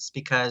hurts,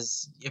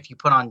 because if you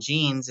put on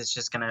jeans, it's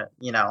just gonna,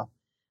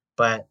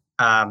 but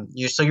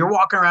you're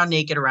walking around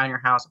naked around your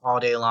house all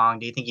day long.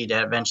 Do you think you'd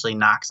eventually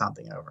knock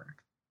something over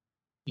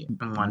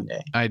in one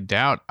day? I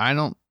doubt. I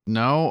don't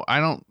know. I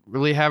don't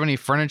really have any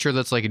furniture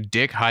that's like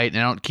dick height,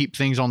 and I don't keep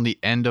things on the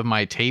end of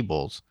my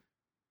tables.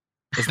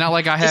 It's not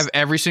like I have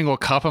every single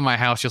cup in my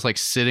house just like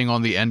sitting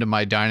on the end of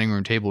my dining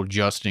room table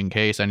just in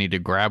case I need to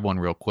grab one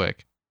real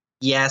quick.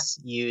 Yes,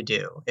 you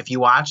do. If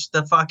you watch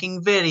the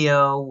fucking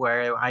video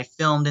where I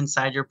filmed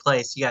inside your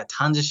place, you got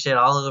tons of shit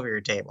all over your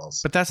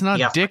tables. But that's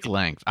not dick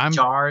length. I'm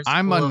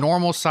a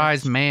normal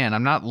sized man.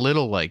 I'm not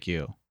little like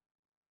you.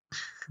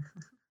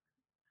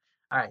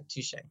 All right,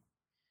 touche.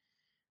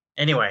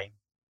 Anyway,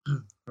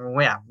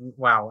 yeah,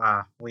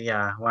 wow, we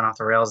went off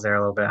the rails there a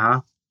little bit, huh?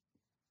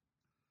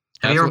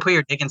 Have you ever put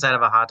your dick inside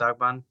of a hot dog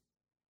bun?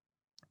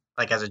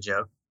 Like as a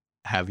joke?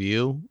 Have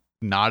you?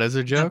 Not as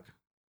a joke?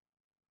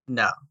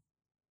 No.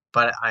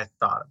 But I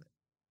thought of it.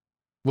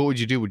 What would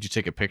you do? Would you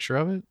take a picture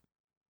of it?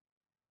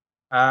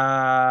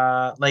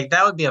 Like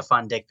that would be a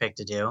fun dick pic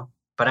to do,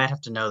 but I'd have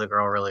to know the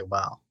girl really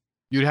well.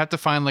 You'd have to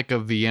find like a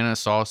Vienna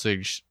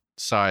sausage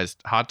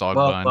sized hot dog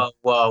bun.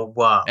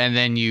 Whoa. And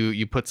then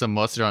you put some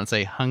mustard on and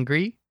say,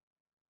 hungry?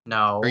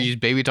 No. Or use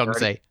baby talk and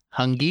say,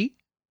 hungry?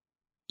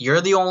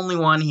 You're the only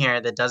one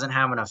here that doesn't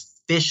have an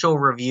official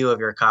review of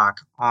your cock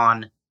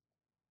on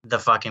the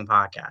fucking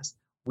podcast.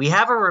 We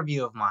have a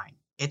review of mine.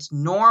 It's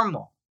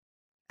normal.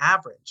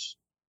 Average.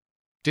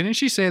 Didn't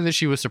she say that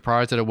she was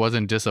surprised that it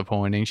wasn't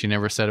disappointing? She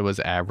never said it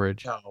was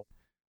average.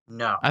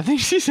 No. I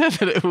think she said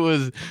that it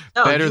was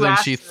better than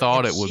she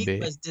thought it would be. She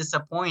was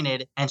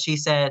disappointed, and she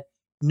said,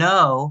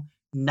 no,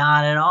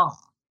 not at all.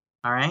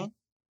 All right?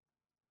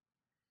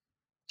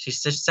 She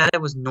just said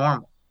it was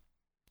normal.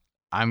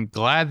 I'm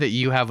glad that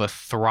you have a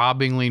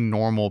throbbingly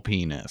normal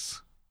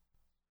penis.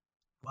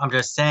 I'm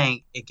just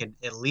saying it could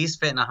at least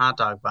fit in a hot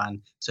dog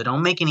bun, so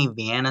don't make any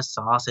Vienna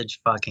sausage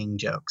fucking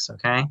jokes,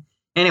 okay?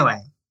 Anyway,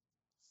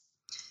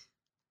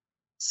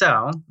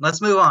 so let's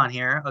move on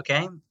here,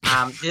 okay?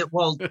 Do you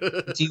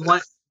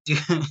want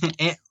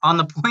on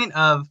the point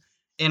of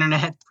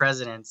internet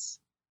presidents,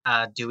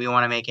 do you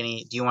want to make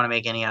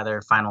any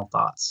other final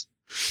thoughts?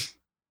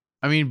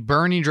 I mean,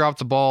 Bernie dropped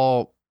the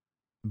ball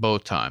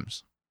both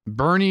times.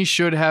 Bernie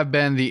should have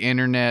been the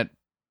internet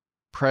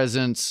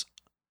presence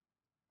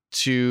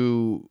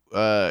to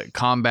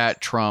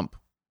combat Trump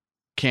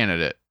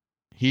candidate.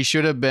 He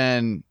should have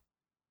been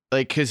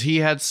like, because he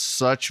had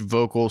such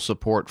vocal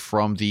support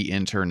from the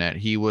internet.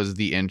 He was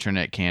the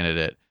internet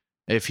candidate.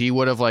 If he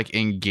would have like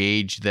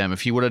engaged them,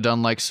 if he would have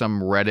done like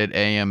some Reddit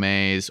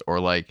AMAs or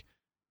like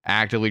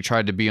actively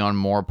tried to be on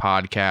more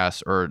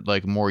podcasts or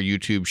like more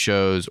YouTube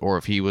shows, or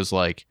if he was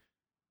like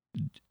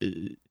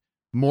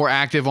more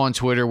active on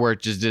Twitter where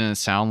it just didn't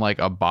sound like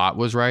a bot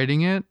was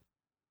writing it,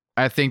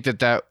 I think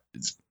that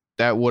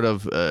would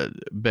have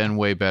been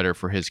way better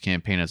for his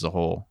campaign as a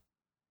whole.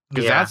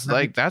 Because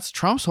that's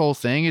Trump's whole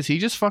thing is he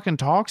just fucking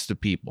talks to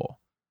people.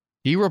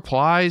 He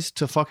replies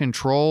to fucking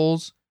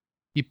trolls.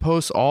 He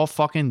posts all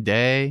fucking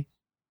day.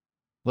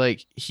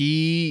 Like,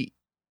 he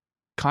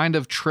kind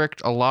of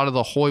tricked a lot of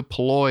the hoi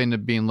polloi into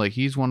being like,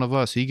 he's one of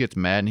us. He gets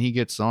mad and he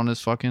gets on his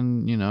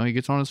fucking, he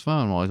gets on his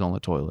phone while he's on the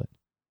toilet.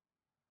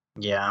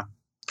 Yeah.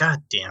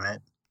 God damn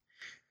it.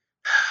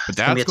 But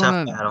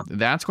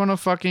that's gonna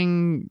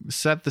fucking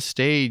set the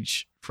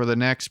stage for the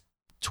next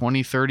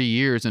 20, 30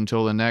 years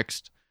until the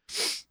next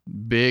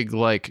big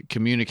like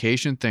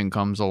communication thing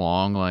comes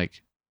along.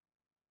 Like,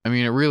 I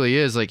mean, it really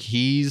is like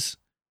he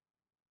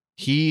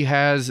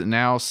has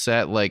now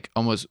set like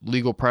almost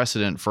legal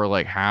precedent for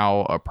like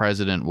how a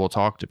president will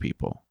talk to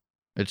people.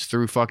 It's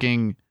through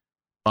fucking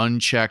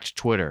unchecked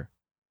Twitter.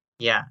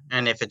 Yeah,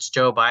 and if it's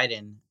Joe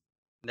Biden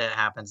that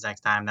happens next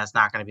time, that's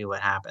not going to be what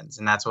happens,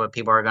 and that's what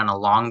people are going to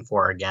long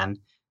for again.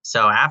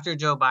 So after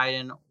Joe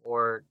Biden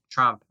or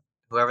Trump,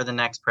 whoever the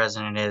next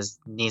president is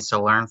needs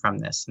to learn from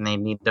this, and they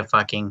need to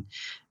fucking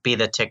be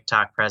the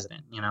TikTok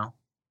president,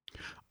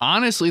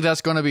 Honestly,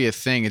 that's going to be a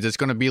thing. It's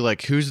going to be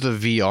like, who's the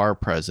VR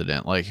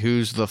president? Like,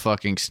 who's the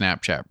fucking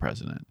Snapchat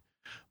president?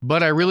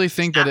 But I really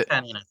think that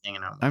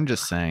I'm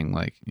just saying,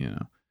 like,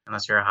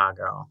 unless you're a hot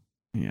girl.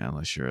 Yeah,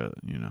 unless you're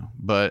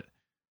But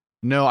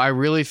no, I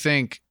really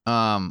think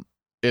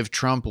if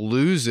Trump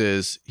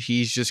loses,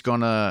 he's just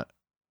going to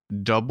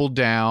double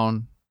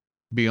down,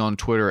 be on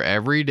Twitter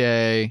every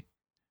day.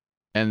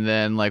 And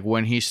then like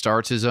when he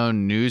starts his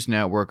own news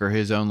network or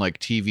his own like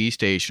TV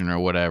station or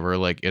whatever,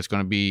 like it's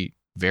going to be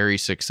very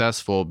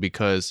successful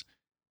because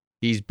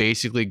he's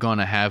basically going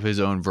to have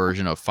his own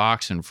version of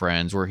Fox and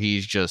Friends where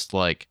he's just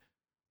like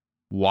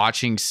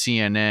watching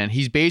CNN.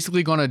 He's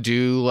basically going to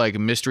do like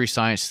Mystery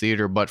Science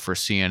Theater, but for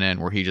CNN,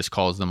 where he just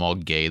calls them all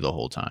gay the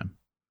whole time.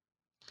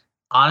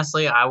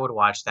 Honestly, I would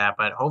watch that,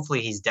 but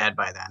hopefully he's dead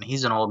by then.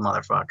 He's an old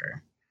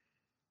motherfucker.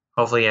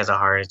 Hopefully he has a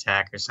heart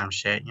attack or some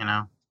shit,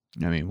 I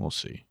mean, we'll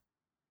see.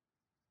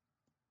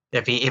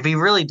 If he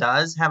really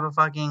does have a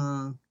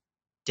fucking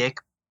dick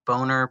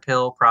boner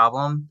pill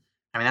problem,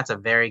 I mean, that's a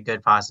very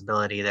good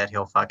possibility that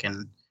he'll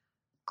fucking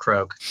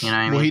croak. You know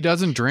what I mean? Well, he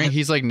doesn't drink.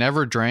 He's like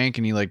never drank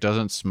and he like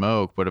doesn't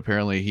smoke, but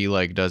apparently he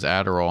like does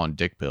Adderall and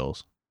dick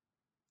pills.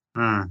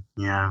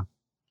 Yeah.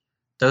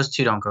 Those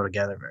two don't go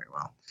together very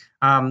well.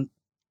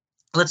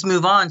 Let's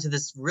move on to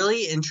this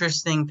really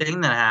interesting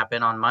thing that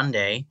happened on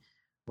Monday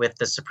with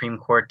the Supreme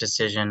Court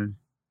decision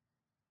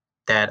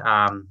that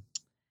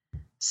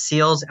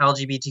seals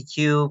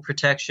LGBTQ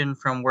protection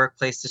from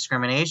workplace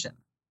discrimination,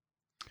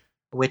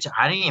 which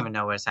I didn't even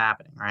know was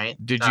happening, right?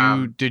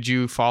 Did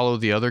you follow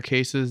the other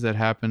cases that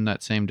happened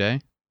that same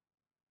day?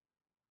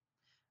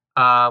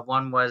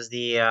 One was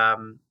the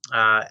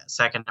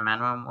Second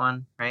Amendment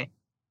one, right?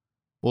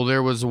 Well,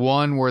 there was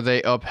one where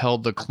they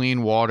upheld the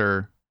Clean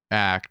Water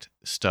Act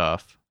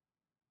stuff.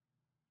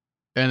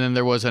 And then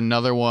there was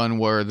another one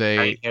where they...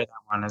 I didn't hear that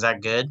one. Is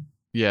that good?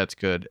 Yeah, it's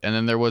good. And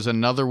then there was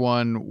another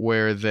one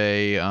where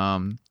they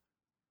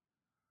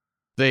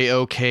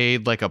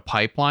okayed like a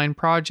pipeline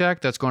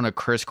project that's going to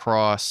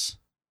crisscross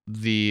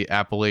the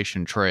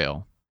Appalachian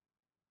Trail.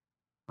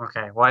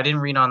 Okay, well, I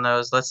didn't read on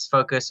those. Let's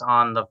focus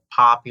on the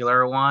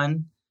popular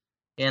one,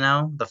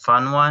 the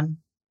fun one,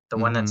 the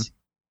one that's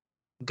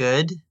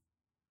good.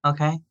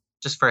 Okay,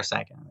 just for a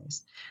second at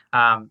least.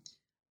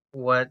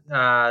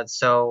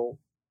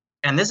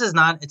 And this is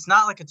not, it's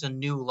not like it's a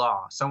new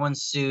law. Someone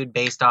sued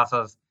based off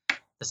of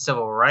the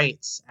Civil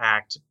Rights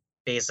Act,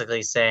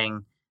 basically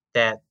saying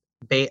that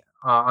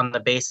on the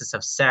basis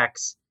of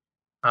sex,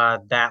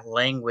 that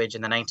language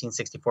in the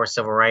 1964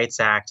 Civil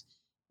Rights Act,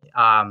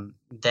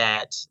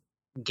 that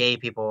gay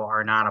people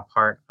are not a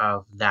part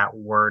of that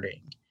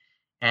wording.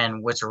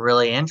 And what's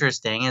really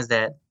interesting is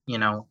that,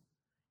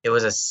 it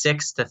was a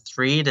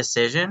 6-3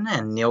 decision,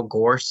 and Neil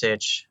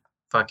Gorsuch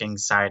fucking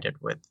sided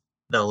with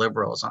the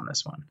liberals on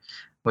this one,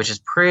 which is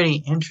pretty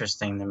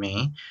interesting to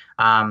me.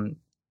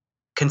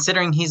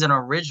 Considering he's an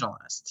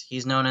originalist.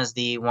 He's known as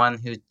the one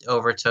who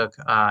overtook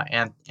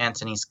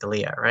Anthony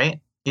Scalia, right?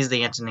 He's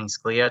the Anthony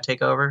Scalia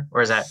takeover,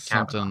 or is that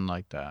something Kavanaugh?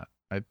 Like that?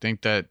 I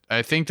think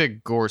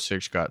that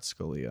Gorsuch got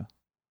Scalia.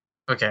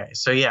 Okay,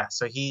 so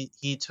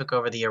he took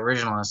over the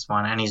originalist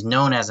one, and he's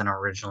known as an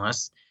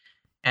originalist.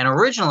 And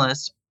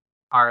originalists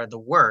are the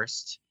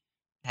worst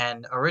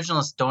and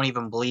originalists don't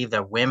even believe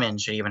that women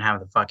should even have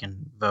the fucking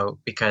vote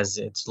because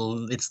it's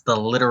the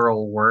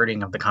literal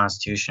wording of the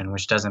Constitution,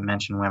 which doesn't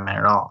mention women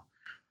at all.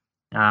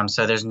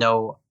 So there's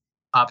no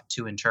up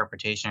to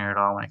interpretation at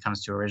all when it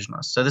comes to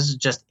originalists. So this is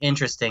just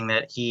interesting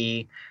that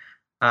he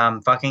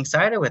fucking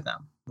sided with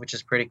them, which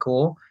is pretty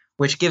cool,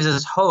 which gives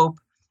us hope.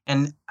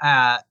 And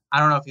I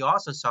don't know if you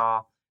also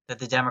saw that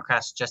the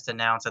Democrats just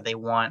announced that they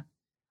want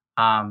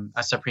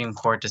a Supreme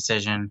Court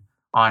decision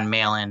on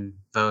mail-in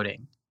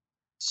voting.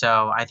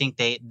 So I think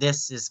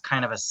this is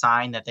kind of a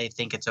sign that they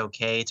think it's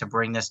okay to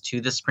bring this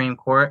to the Supreme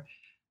Court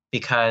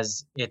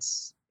because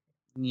it's,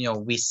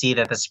 we see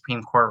that the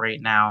Supreme Court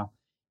right now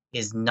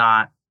is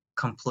not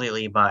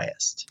completely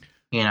biased,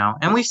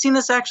 and we've seen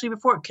this actually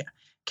before.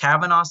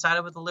 Kavanaugh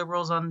sided with the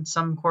liberals on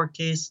some court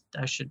case.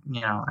 I should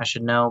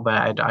know,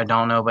 but I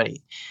don't know. But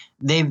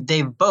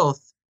they've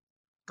both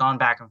gone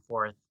back and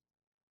forth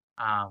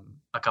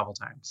a couple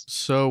times.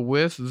 So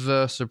with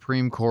the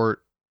Supreme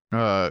Court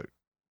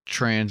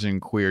trans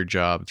and queer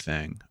job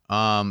thing,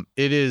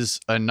 it is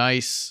a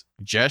nice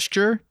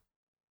gesture.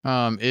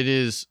 It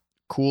is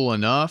cool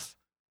enough,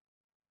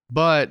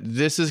 but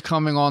this is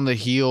coming on the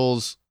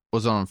heels,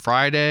 was on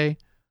Friday,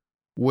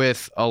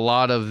 with a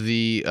lot of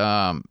the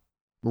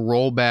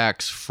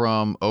rollbacks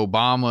from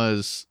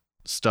Obama's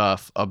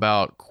stuff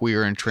about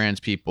queer and trans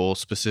people,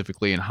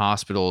 specifically in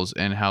hospitals,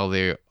 and how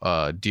they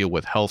deal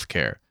with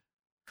healthcare.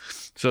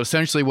 So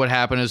essentially what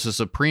happened is the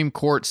Supreme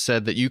Court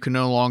said that you can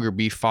no longer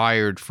be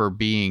fired for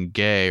being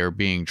gay or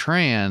being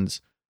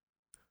trans,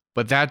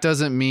 but that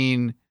doesn't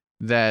mean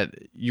that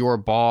your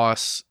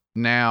boss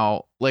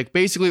now, like,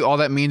 basically all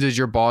that means is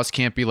your boss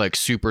can't be like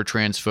super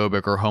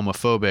transphobic or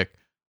homophobic,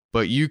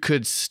 but you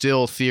could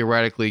still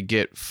theoretically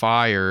get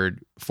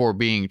fired for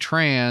being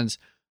trans.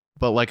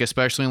 But like,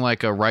 especially in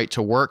like a right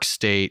to work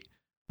state,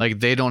 like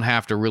they don't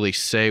have to really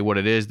say what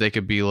it is. They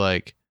could be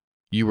like,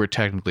 you were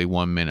technically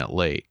 1 minute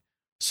late.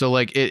 So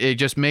like it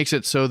just makes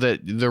it so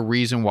that the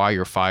reason why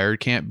you're fired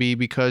can't be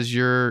because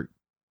you're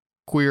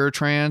queer or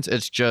trans.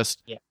 It's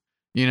just,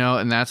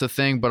 and that's a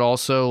thing. But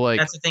also like,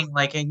 that's the thing.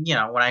 Like,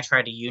 when I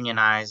tried to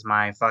unionize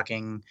my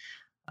fucking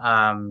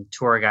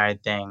tour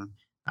guide thing,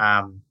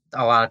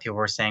 a lot of people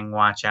were saying,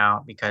 watch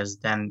out, because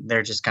then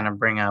they're just going to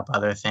bring up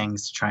other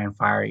things to try and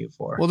fire you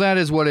for. Well, that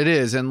is what it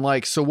is. And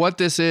like, so what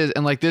this is,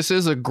 and like, this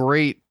is a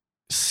great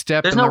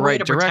step There's in no the way right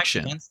to protect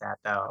direction. against that,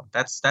 though.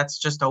 That's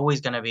just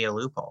always going to be a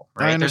loophole,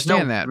 right? I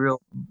understand that. Real...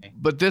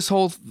 But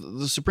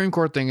the Supreme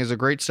Court thing is a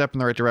great step in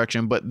the right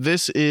direction, but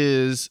this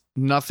is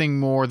nothing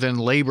more than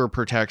labor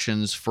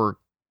protections for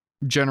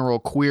general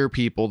queer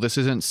people. This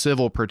isn't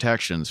civil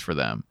protections for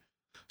them.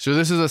 So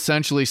this is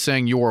essentially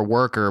saying you're a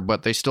worker,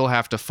 but they still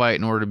have to fight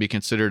in order to be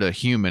considered a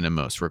human in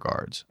most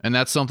regards. And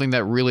that's something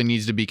that really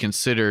needs to be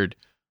considered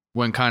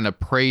when kind of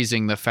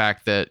praising the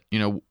fact that,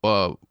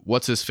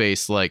 what's his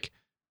face, like,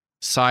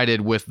 sided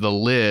with the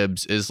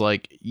libs, is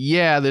like,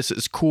 yeah, this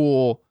is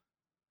cool.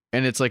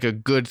 And it's like a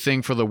good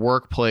thing for the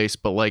workplace.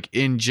 But like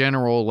in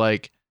general,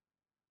 like,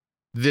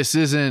 this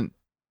isn't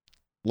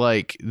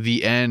like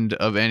the end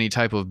of any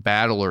type of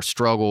battle or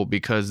struggle,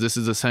 because this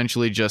is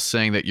essentially just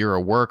saying that you're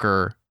a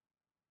worker,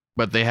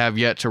 but they have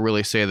yet to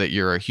really say that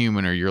you're a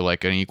human or you're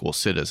like an equal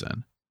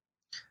citizen.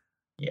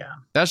 Yeah.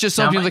 That's just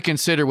something to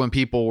consider when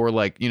people were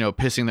like,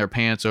 pissing their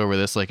pants over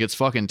this. Like, it's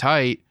fucking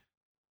tight.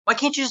 Why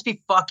can't you just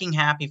be fucking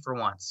happy for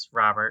once,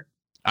 Robert?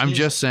 I'm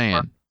just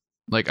saying.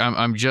 Like,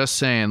 I'm just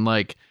saying,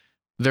 like,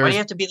 why do you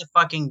have to be the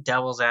fucking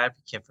devil's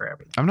advocate for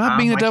everything? I'm not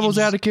being the devil's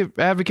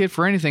advocate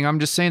for anything. I'm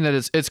just saying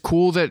that it's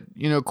cool that,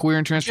 queer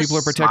and trans people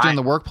are protected in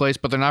the workplace,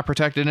 but they're not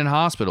protected in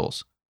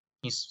hospitals.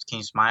 Can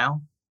you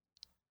smile?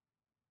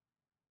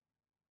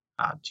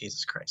 Oh,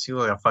 Jesus Christ. You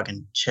look like a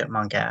fucking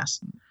chipmunk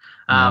ass.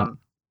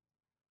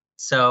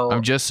 So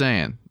I'm just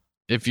saying,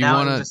 if you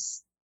want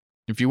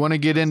to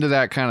get into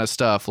that kind of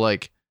stuff,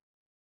 like,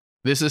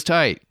 this is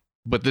tight,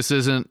 but this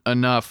isn't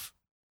enough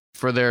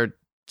for there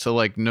to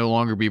like no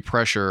longer be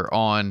pressure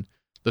on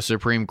the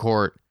Supreme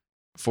Court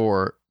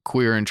for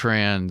queer and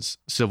trans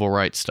civil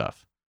rights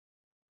stuff.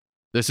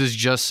 This is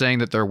just saying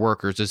that they're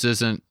workers. This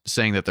isn't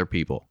saying that they're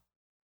people.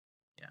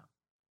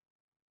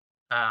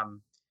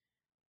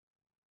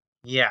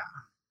 Yeah.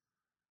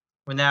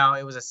 Well, now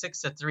it was a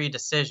 6-3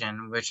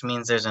 decision, which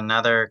means there's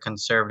another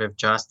conservative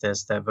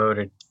justice that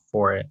voted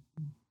for it.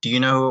 Do you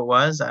know who it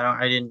was?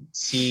 I didn't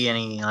see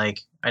any, I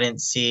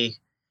didn't see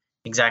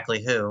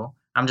exactly who.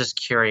 I'm just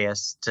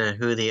curious to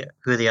who the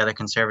other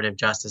conservative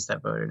justice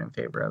that voted in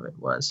favor of it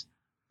was.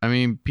 I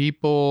mean,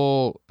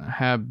 people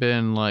have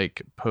been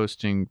like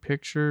posting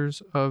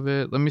pictures of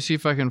it. Let me see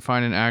if I can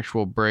find an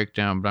actual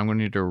breakdown, but I'm going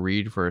to need to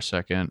read for a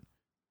second.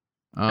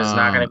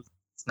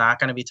 It's not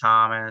gonna be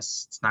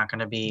Thomas. It's not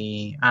gonna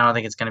be. I don't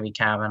think it's gonna be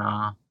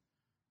Kavanaugh.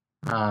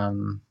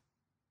 I'm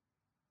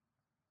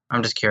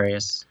just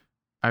curious.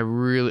 I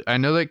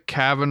know that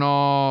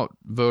Kavanaugh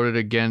voted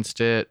against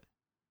it.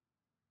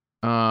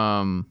 It's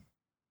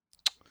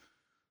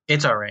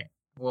all right.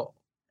 Well,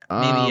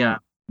 maybe.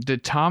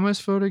 Did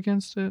Thomas vote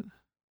against it?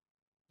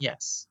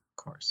 Yes,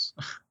 of course.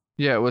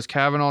 Yeah, it was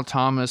Kavanaugh,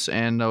 Thomas,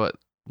 and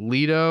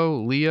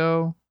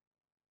Leo,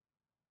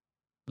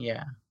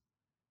 Yeah.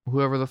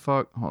 whoever the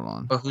fuck. Hold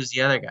on. But who's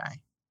the other guy?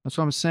 That's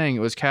what I'm saying. It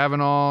was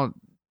Kavanaugh,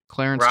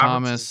 Clarence Roberts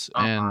Thomas, is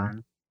and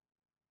gone.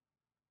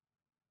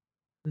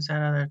 Who's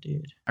that other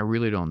dude? I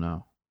really don't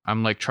know.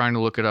 I'm like trying to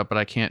look it up, but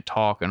I can't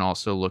talk and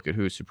also look at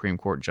who Supreme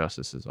Court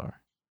justices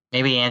are.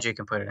 Maybe Andrew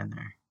can put it in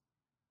there.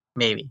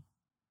 Maybe.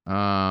 I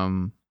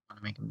Want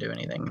to make him do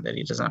anything that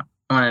he doesn't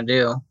want to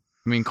do. Of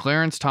mean,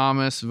 Clarence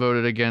Thomas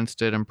voted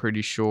against it, I'm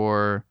pretty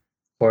sure.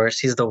 course,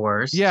 he's the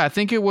worst. Yeah, I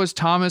think it was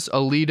Thomas,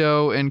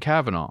 Alito, and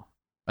Kavanaugh.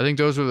 I think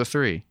those were the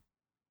three.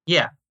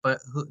 Yeah, but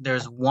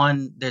there's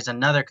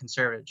another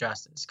conservative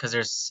justice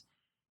because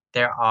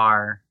there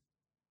are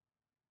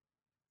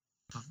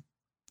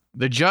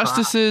The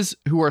justices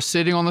who are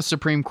sitting on the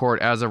Supreme Court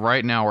as of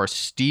right now are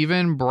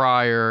Stephen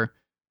Breyer,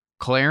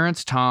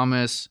 Clarence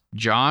Thomas,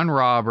 John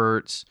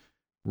Roberts,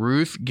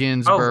 Ruth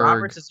Ginsburg,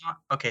 Roberts is on.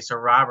 Okay, so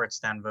Roberts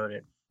then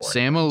voted for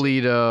Sam it.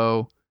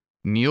 Alito,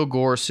 Neil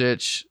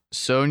Gorsuch,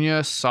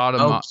 Sonia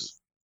Sotomayor.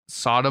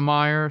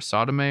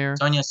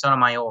 Sonia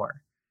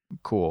Sotomayor.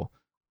 Cool.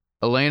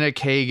 Elena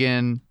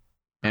Kagan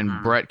and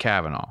Mhm. Brett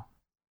Kavanaugh.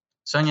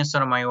 Sonia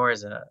Sotomayor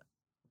is a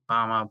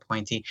Obama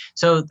appointee.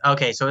 So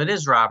it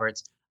is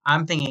Roberts.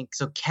 I'm thinking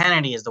so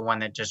Kennedy is the one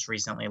that just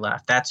recently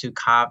left. That's who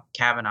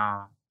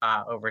Kavanaugh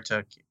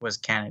overtook, was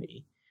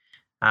Kennedy.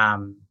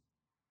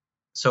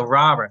 So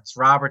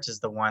Roberts is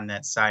the one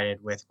that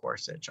sided with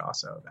Gorsuch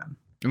also then.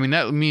 I mean,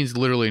 that means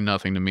literally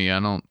nothing to me. I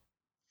don't.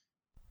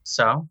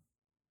 So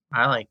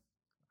I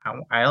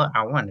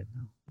wanted to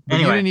know. But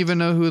Anyway, you didn't even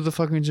know who the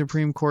fucking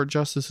Supreme Court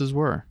justices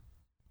were.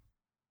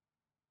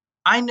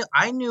 I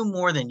knew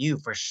more than you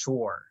for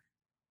sure.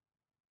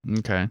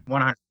 Okay.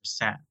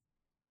 100%.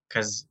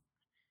 Because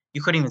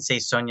you couldn't even say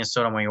Sonia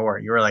Sotomayor.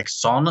 You were like,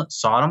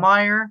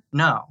 Sotomayor?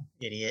 No,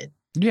 idiot.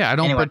 Yeah, I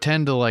don't Anyway.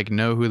 pretend to like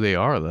know who they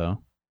are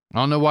though. I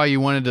don't know why you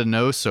wanted to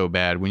know so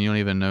bad when you don't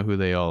even know who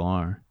they all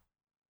are.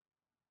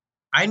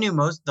 I knew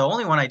the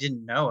only one I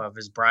didn't know of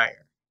is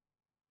Breyer.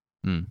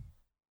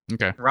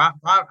 Okay.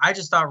 I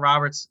just thought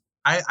Roberts,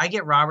 I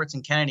get Roberts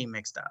and Kennedy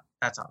mixed up.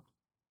 That's all.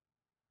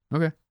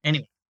 Okay.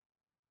 Anyway,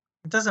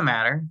 it doesn't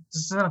matter.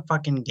 This isn't a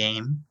fucking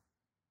game.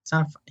 It's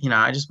not,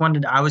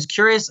 I was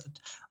curious.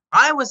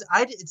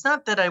 It's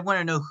not that I want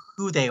to know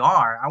who they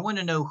are. I want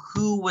to know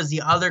who was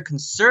the other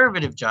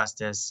conservative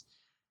justice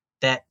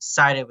that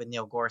sided with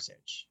Neil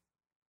Gorsuch.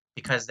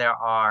 Because there's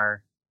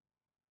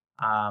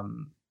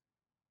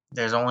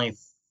only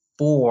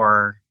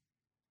 4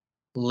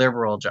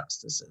 liberal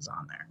justices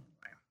on there.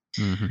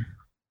 Anyway.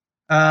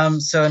 Mm-hmm.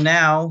 So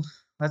now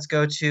let's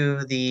go to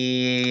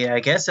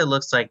I guess it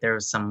looks like there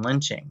was some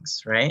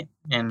lynchings, right?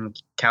 In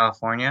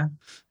California.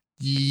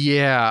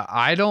 Yeah,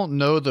 I don't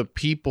know the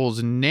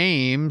people's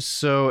names,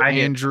 so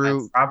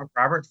Andrew.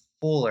 Robert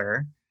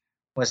Fuller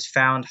was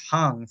found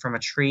hung from a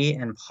tree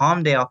in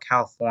Palmdale,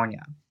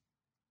 California.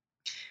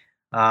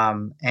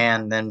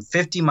 And then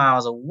 50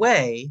 miles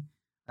away,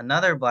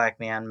 another black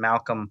man,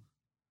 Malcolm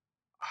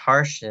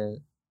Harsh's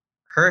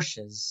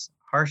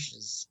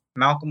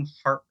Malcolm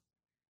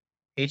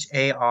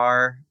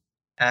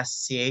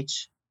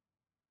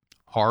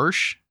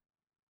Harsch.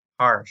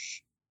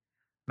 Harsh.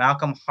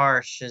 Malcolm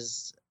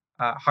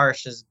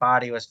Harsh's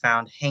body was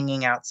found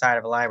hanging outside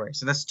of a library.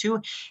 So that's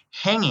 2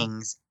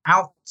 hangings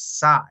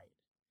outside.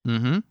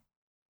 Mm-hmm.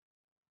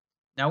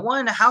 Now,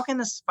 one, how can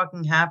this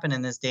fucking happen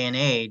in this day and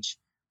age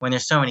when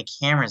there's so many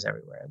cameras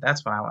everywhere?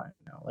 That's what I want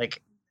to know.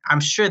 Like, I'm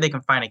sure they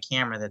can find a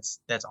camera that's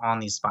on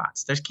these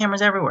spots. There's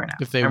cameras everywhere now.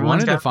 If they Everyone's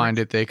wanted to got find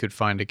it, they could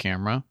find a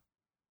camera.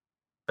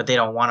 but they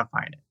don't want to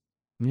find it.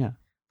 Yeah.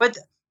 But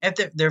if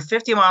they're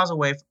 50 miles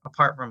away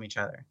apart from each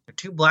other, they're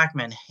 2 black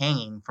men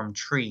hanging from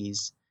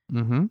trees.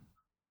 Mm-hmm.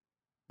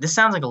 This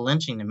sounds like a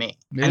lynching to me.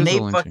 It is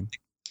a lynching.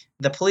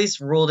 The police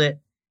ruled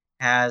it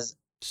as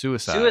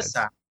Suicides.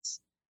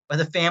 But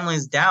the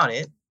families doubt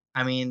it.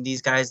 I mean,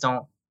 these guys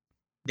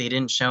they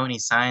didn't show any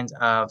signs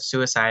of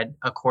suicide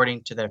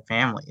according to their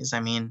families.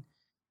 I mean,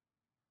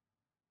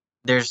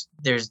 there's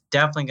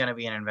definitely going to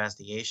be an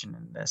investigation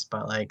in this,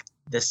 but like,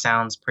 this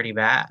sounds pretty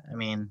bad. I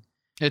mean,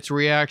 It's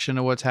reaction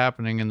to what's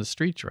happening in the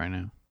streets right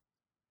now.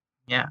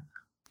 yeah.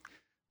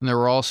 And there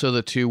were also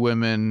the 2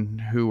 women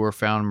who were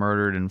found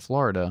murdered in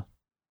Florida.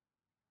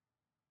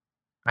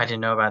 I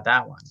didn't know about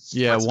that one.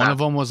 Yeah, What's one that? of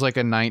them was like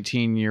a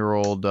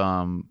 19-year-old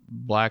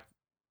black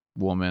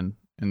woman,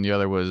 and the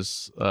other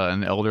was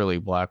an elderly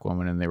black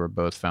woman, and they were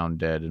both found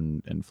dead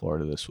in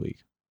Florida this week.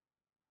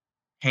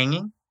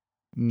 Hanging?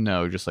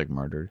 No, just like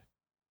murdered.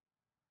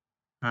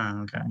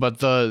 Oh, okay. But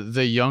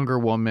the younger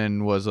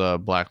woman was a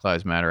Black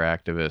Lives Matter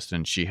activist,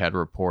 and she had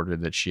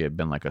reported that she had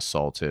been like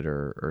assaulted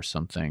or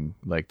something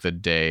like the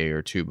day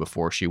or 2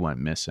 before she went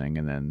missing,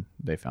 and then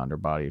they found her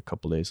body a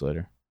couple days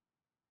later.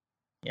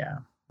 Yeah.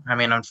 I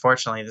mean,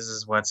 unfortunately, this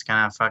is what's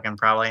gonna fucking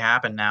probably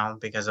happen now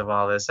because of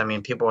all this. I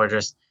mean, people are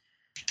just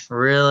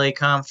really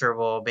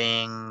comfortable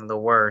being the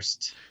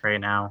worst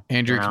right now.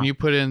 Andrew, can you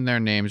put in their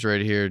names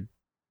right here,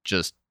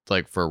 just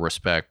like for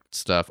respect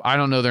stuff? I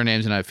don't know their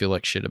names and I feel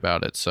like shit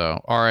about it.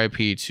 So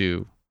RIP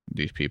to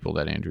these people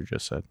that Andrew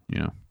just said,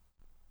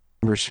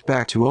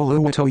 Respect to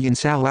Oluwatoyin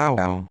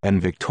Salao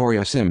and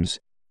Victoria Sims.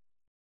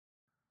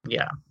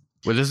 Yeah.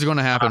 Well, this is going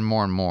to happen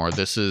more and more.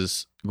 This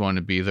is going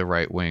to be the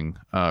right wing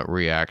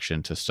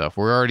reaction to stuff.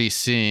 We're already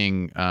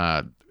seeing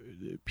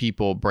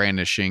people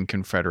brandishing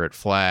Confederate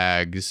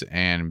flags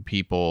and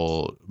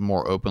people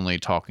more openly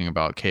talking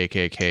about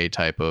KKK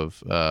type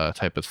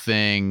of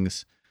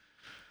things,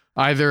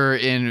 either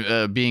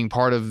in being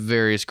part of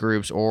various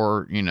groups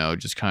or, you know,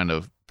 just kind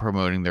of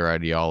promoting their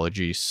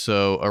ideology.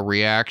 So a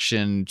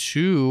reaction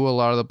to a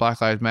lot of the Black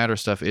Lives Matter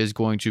stuff is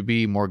going to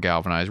be more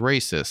galvanized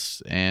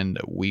racists, and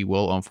we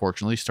will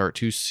unfortunately start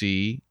to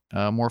see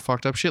more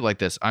fucked up shit like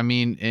this. I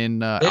mean, in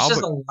There's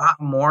just a lot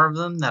more of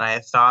them than I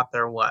thought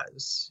there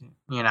was.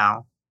 You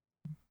know,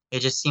 it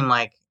just seemed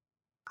like,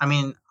 I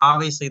mean,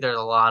 obviously there's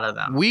a lot of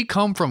them. We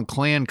come from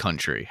Klan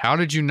country. How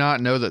did you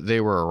not know that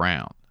they were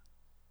around?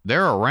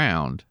 They're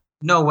around.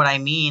 No, what I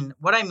mean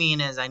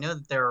is I know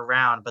that they're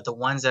around, but the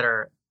ones they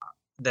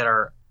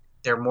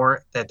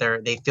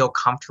feel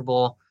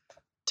comfortable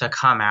to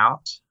come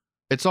out.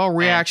 It's all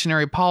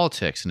reactionary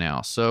politics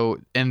now. So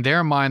in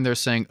their mind, they're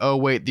saying, oh,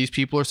 wait, these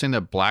people are saying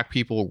that black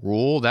people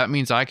rule. That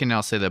means I can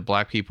now say that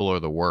black people are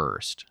the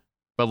worst.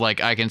 But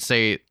like I can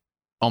say it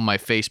on my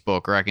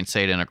Facebook, or I can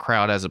say it in a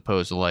crowd, as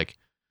opposed to like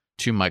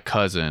to my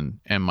cousin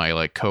and my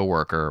like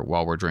coworker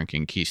while we're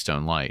drinking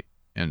Keystone Light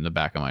in the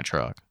back of my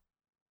truck.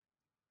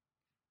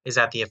 Is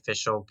that the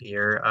official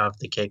beer of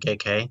the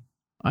KKK?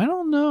 I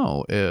don't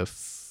know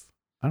if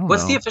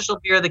What's the official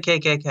beer of the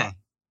KKK?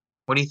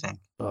 What do you think?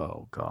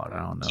 Oh God, I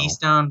don't know.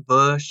 Keystone,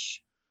 Busch,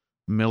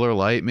 Miller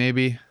Lite,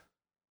 maybe.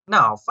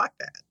 No, fuck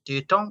that,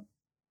 dude. Don't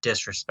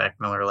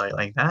disrespect Miller Lite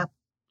like that.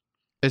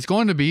 It's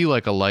going to be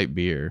like a light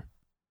beer.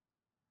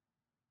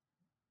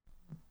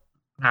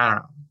 I don't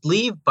know.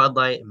 Leave Bud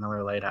Light and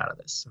Miller Lite out of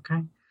this,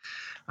 okay?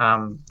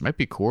 Might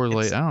be Coors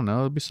Light. I don't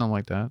know. It'd be something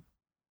like that.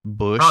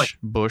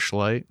 Busch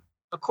Light.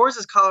 Of course,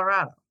 it's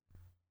Colorado.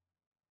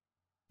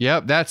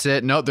 Yep, that's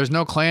it. Nope, there's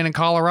no Klan in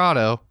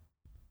Colorado.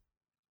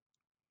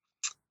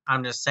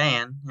 I'm just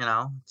saying, you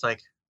know, it's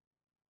like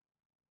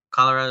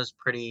Colorado's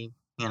pretty,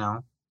 you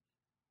know.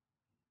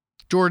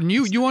 Jordan,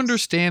 you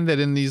understand that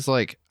in these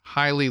like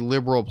highly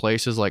liberal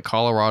places like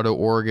Colorado,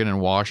 Oregon,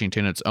 and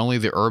Washington, it's only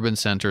the urban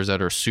centers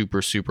that are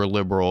super, super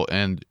liberal,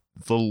 and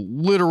the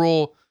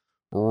literal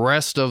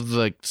rest of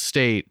the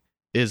state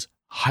is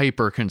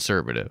hyper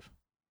conservative.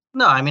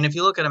 No, I mean, if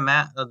you look at a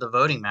map of the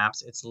voting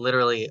maps, it's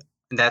literally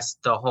that's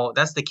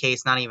the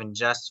case, not even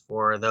just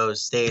for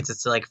those states.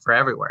 It's like for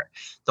everywhere.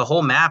 The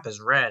whole map is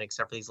red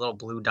except for these little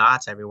blue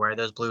dots everywhere.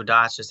 Those blue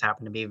dots just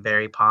happen to be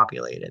very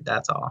populated.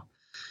 That's all.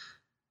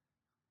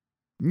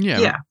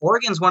 Yeah.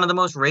 Oregon's one of the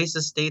most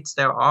racist states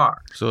there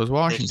are. So is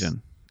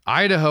Washington.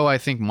 Idaho, I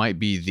think, might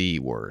be the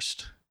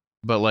worst.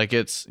 But like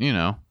it's, you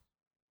know,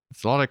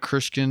 it's a lot of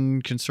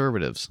Christian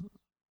conservatives,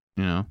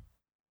 you know.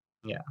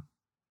 Yeah.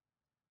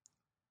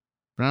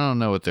 But I don't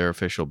know what their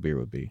official beer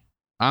would be.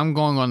 I'm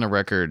going on the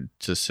record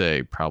to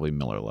say probably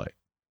Miller Lite.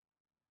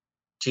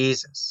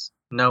 Jesus.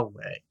 No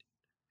way.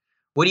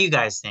 What do you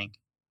guys think?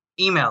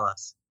 Email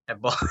us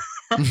at No.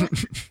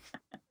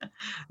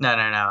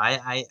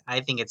 I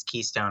think it's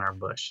Keystone or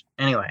Busch.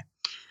 Anyway.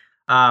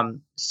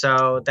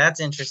 So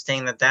that's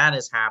interesting that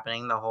is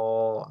happening, the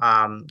whole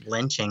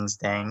lynchings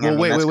thing.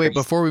 Well, wait.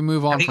 Before we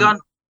move on,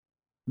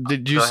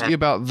 did you see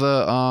about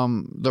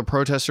the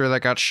protester that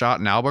got shot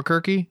in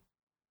Albuquerque?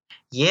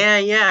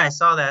 Yeah, I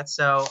saw that.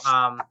 So,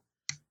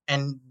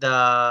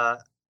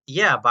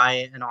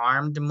 by an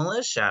armed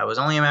militia. It was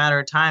only a matter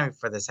of time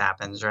before this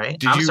happens,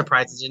 right? I'm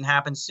surprised it didn't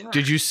happen sooner.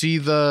 Did you see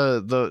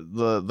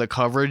the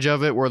coverage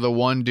of it where the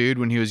one dude,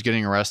 when he was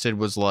getting arrested,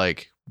 was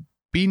like,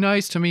 "Be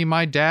nice to me,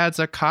 my dad's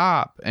a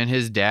cop," and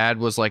his dad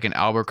was like an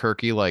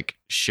Albuquerque like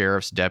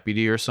sheriff's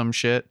deputy or some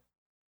shit?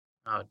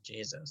 Oh,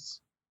 Jesus.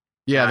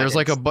 Yeah, there's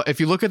like if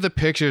you look at the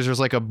pictures, there's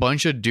like a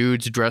bunch of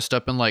dudes dressed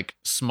up in like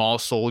small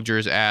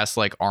soldiers ass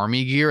like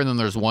army gear, and then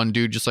there's one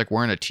dude just like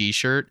wearing a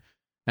t-shirt,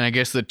 and I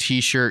guess the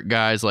t-shirt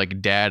guy's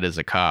like dad is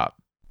a cop.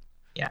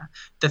 Yeah.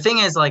 The thing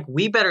is, like,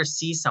 we better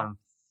see some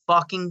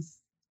fucking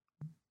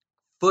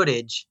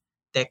footage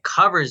that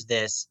covers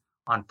this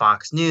on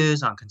Fox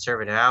News, on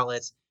conservative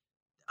outlets,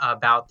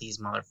 about these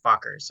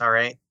motherfuckers, all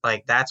right?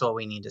 Like, that's what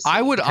we need to see.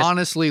 I would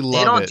honestly love it.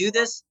 If they don't do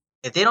this,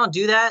 if they don't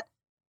do that,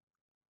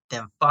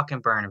 then fucking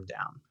burn them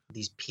down.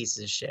 These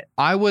pieces of shit.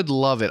 I would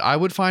love it. I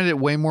would find it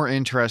way more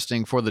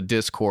interesting for the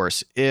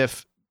discourse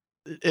if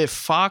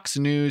Fox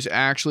News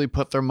actually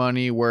put their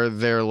money where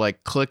their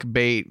like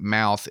clickbait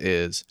mouth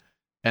is,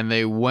 and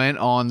they went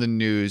on the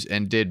news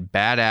and did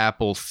bad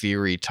apple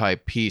theory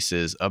type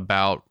pieces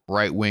about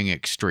right-wing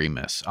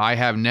extremists. I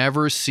have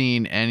never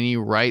seen any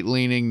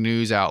right-leaning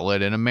news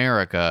outlet in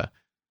America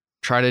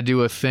try to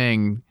do a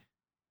thing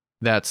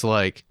that's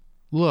like,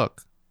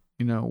 look,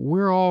 you know,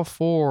 we're all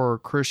for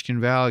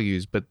Christian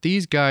values, but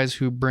these guys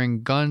who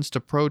bring guns to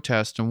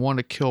protest and want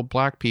to kill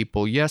black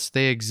people, yes,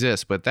 they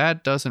exist, but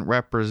that doesn't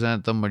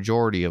represent the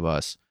majority of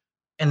us.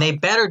 And they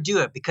better do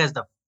it because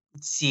the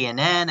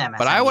CNN, MSNBC,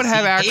 but I would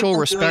have actual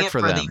respect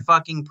for them. The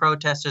fucking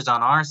protesters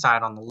on our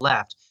side, on the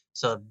left,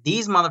 So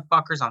these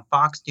motherfuckers on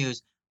Fox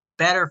News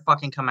better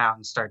fucking come out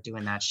and start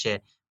doing that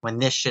shit when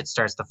this shit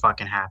starts to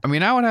fucking happen. I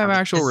mean, I would have I mean,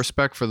 actual this-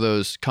 respect for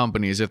those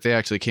companies if they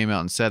actually came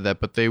out and said that,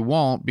 but they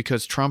won't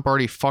because Trump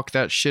already fucked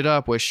that shit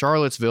up with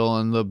Charlottesville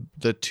and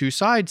the two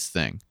sides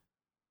thing.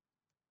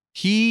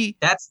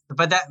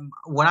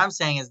 What I'm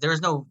saying is there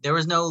was no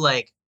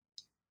like,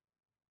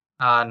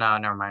 no,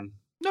 never mind.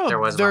 No, There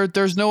was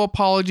there's no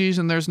apologies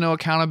and there's no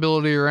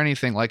accountability or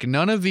anything. Like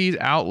none of these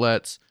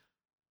outlets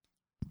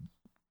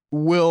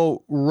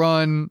will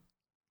run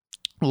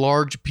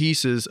large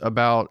pieces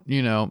about,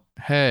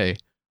 hey,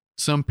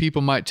 some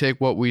people might take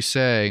what we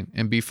say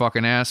and be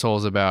fucking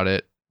assholes about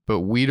it, but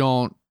we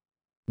don't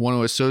want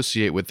to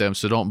associate with them,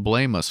 so don't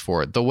blame us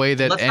for it. The way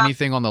that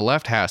anything on the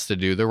left has to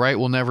do, the right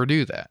will never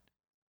do that.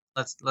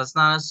 Let's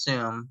not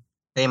assume.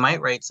 They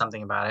might write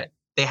something about it.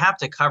 They have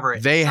to cover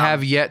it. They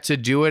have yet to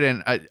do it,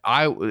 and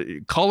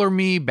I color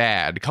me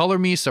bad, color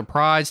me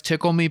surprised,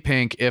 tickle me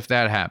pink if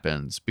that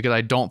happens, because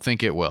I don't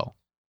think it will.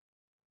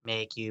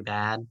 Make you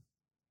bad.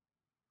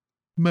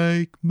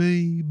 Make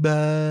me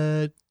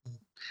bad.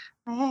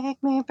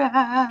 Make me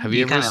bad. Have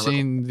you ever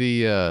seen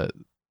the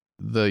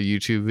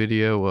YouTube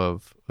video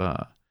of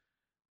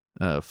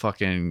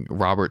fucking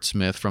Robert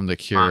Smith from The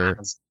Cure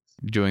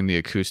doing the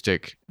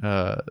acoustic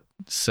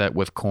set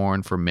with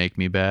Korn for Make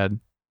Me Bad?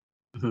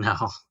 No.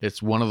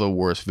 It's one of the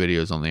worst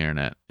videos on the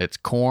internet. It's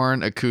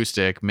Korn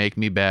acoustic Make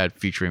Me Bad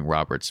featuring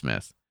Robert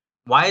Smith.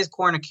 Why is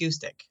Korn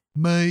acoustic?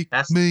 Me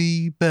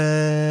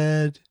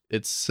bad.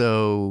 It's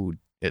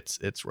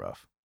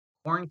rough.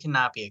 Korn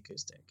cannot be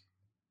acoustic.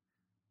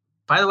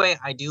 By the way,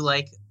 I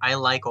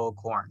like old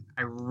Korn.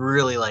 I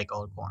really like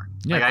old Korn.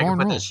 Yeah, like I Korn can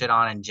put rules. this shit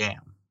on and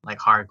jam. Like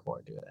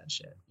hardcore do that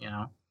shit,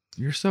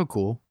 You're so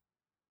cool.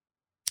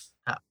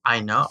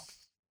 I know.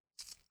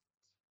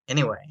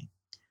 Anyway.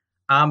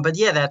 But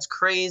yeah, that's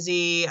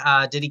crazy.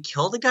 Did he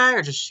kill the guy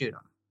or just shoot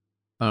him?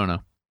 I don't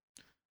know.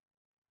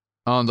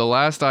 The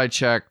last I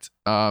checked,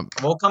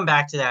 We'll come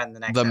back to that in the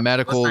next the episode.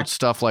 medical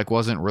stuff like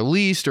wasn't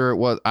released, or it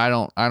was. I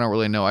don't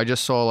really know. I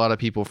just saw a lot of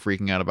people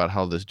freaking out about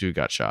how this dude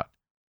got shot.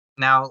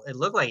 Now it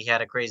looked like he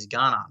had a crazy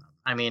gun on him.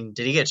 I mean,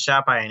 did he get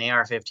shot by an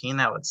AR-15?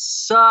 That would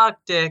suck,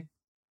 dick.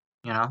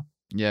 Yeah,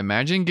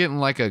 imagine getting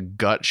like a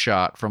gut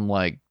shot from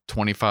like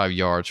 25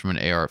 yards from an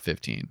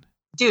AR-15.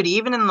 Dude,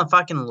 even in the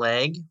fucking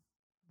leg,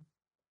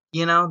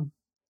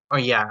 or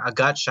yeah, a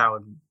gut shot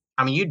would.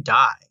 I mean, you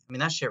die. I mean,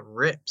 that shit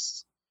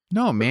rips.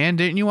 No, man,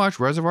 didn't you watch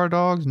Reservoir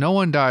Dogs? No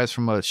one dies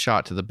from a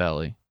shot to the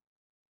belly.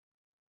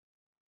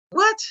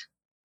 What?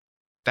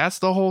 That's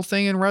the whole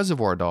thing in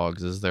Reservoir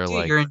Dogs. Is they're Dude,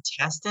 like your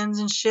intestines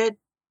and shit?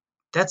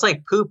 That's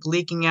like poop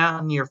leaking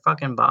out in your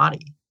fucking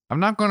body. I'm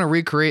not going to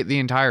recreate the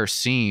entire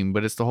scene,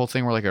 but it's the whole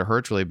thing where like it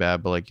hurts really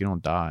bad, but like you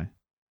don't die.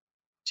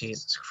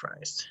 Jesus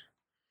Christ.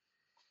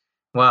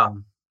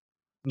 Well,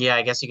 yeah,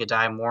 I guess you could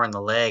die more in the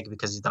leg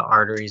because the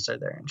arteries are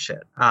there and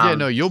shit. Yeah,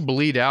 no, you'll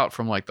bleed out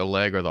from like the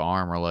leg or the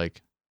arm or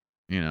like,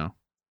 in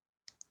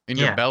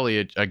your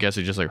belly. I guess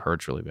it just like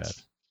hurts really bad.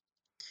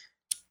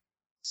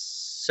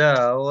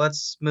 So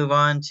let's move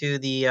on to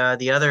the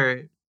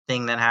other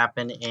thing that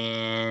happened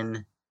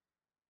in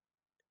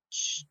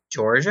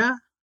Georgia.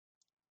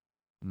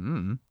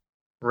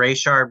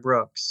 Rayshard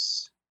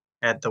Brooks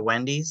at the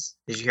Wendy's.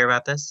 Did you hear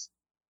about this?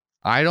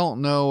 I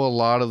don't know a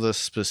lot of the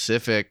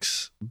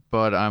specifics,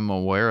 but I'm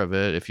aware of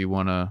it. If you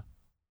want to,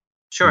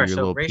 sure. Do your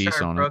little piece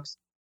Rayshard on Brooks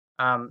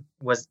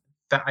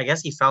I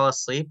guess he fell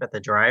asleep at the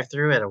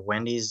drive-through at a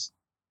Wendy's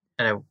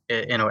at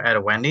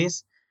a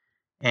Wendy's,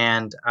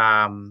 and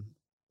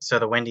so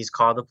the Wendy's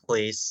called the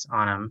police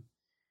on him,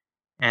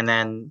 and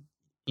then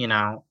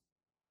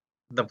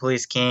the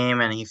police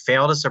came and he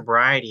failed a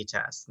sobriety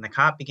test, and the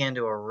cop began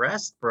to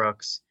arrest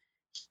Brooks.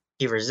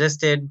 He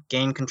resisted,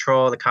 gained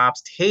control of the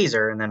cop's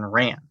taser, and then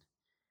ran.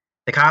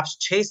 The cops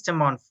chased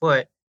him on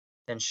foot,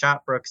 then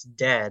shot Brooks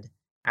dead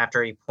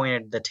after he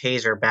pointed the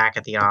taser back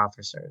at the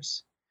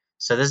officers.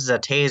 So this is a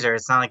taser.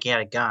 It's not like he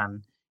had a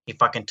gun. He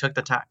fucking took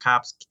the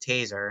cop's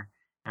taser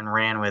and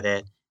ran with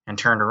it and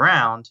turned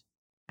around,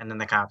 and then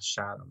the cops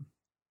shot him.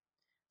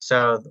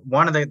 So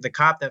one of the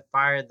cop that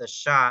fired the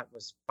shot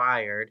was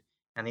fired,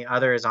 and the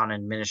other is on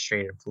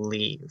administrative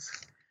leave.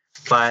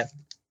 But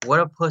what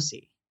a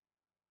pussy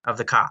of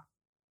the cop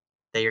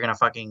that you're going to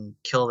fucking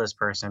kill this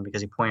person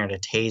because he pointed a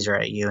taser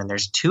at you, and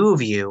there's two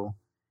of you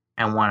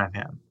and one of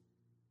him.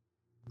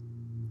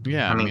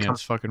 Yeah, I mean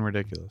it's fucking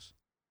ridiculous.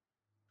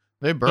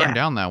 They burned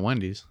down that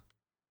Wendy's.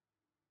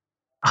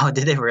 Oh,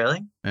 did they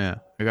really? Yeah,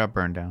 it got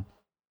burned down.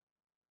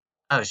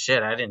 Oh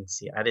shit, I didn't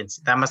see.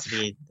 That must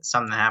be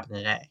something that happened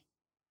today.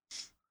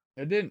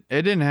 It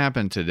didn't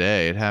happen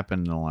today. It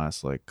happened in the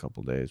last like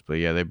couple days. But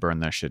yeah, they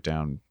burned that shit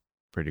down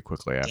pretty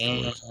quickly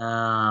afterwards.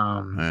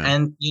 Damn. Yeah.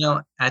 And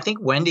I think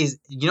Wendy's,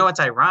 what's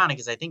ironic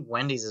is I think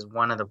Wendy's is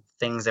one of the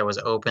things that was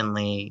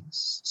openly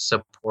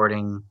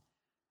supporting,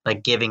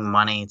 like giving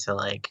money to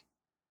like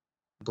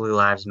Blue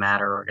Lives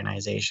Matter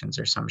organizations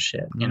or some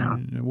shit,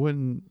 It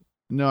wouldn't.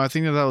 No, I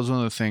think that was one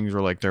of the things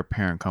where like their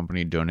parent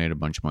company donated a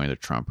bunch of money to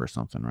Trump or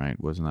something, right?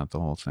 Wasn't that the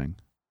whole thing?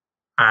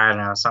 I don't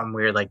know, something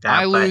weird like that.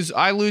 I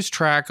but, lose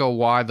track of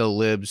why the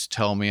libs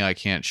tell me I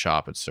can't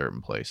shop at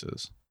certain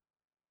places.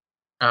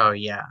 Oh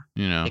yeah,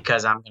 You know,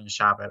 because I'm gonna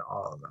shop at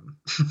all of them.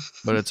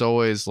 but it's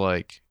always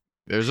like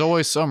there's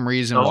always some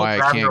reason The whole why I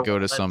grab can't your go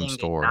to wallet some thing did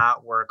store.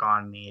 not work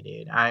on me,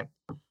 dude.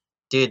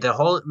 Dude, the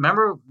whole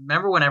remember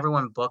when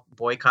everyone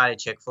boycotted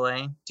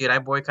Chick-fil-A? Dude, I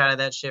boycotted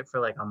that shit for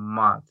like a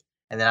month,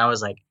 and then I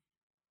was like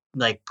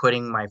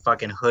putting my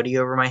fucking hoodie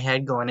over my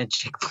head, going to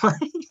Chick-fil-A,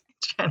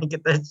 trying to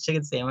get those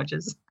chicken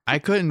sandwiches. I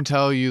couldn't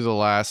tell you the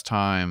last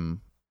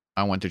time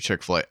I went to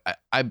Chick-fil-A.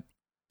 I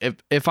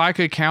if I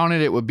could count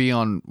it, it would be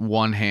on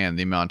one hand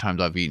the amount of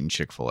times I've eaten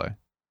Chick-fil-A.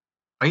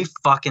 Are you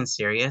fucking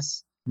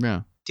serious?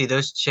 Yeah. Dude,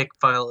 those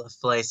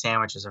Chick-fil-A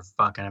sandwiches are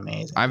fucking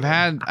amazing.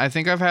 I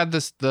think I've had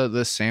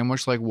the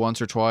sandwich like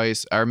once or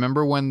twice. I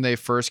remember when they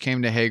first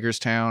came to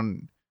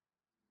Hagerstown,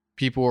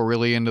 people were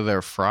really into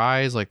their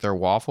fries, like their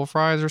waffle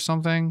fries or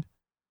something.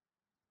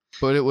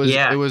 But it was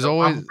Yeah, the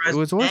waffle fries it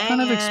was were always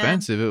kind of banging.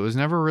 expensive. It was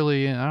never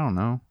really, I don't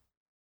know.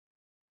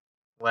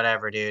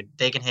 Whatever, dude.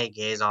 They can hate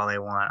gays all they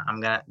want.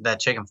 That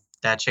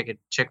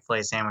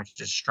Chick-fil-A sandwich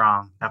is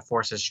strong. That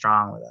force is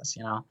strong with us,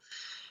 you know.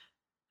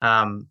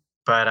 Um,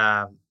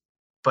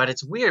 but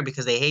it's weird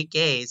because they hate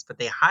gays, but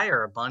they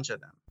hire a bunch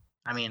of them.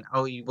 I mean,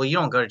 you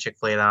don't go to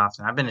Chick-fil-A that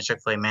often. I've been to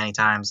Chick-fil-A many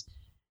times,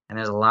 and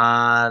there's a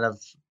lot of,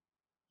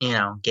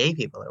 gay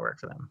people that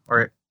work for them,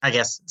 or I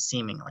guess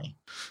seemingly.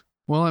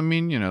 Well, I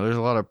mean, there's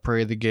a lot of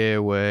pray the gay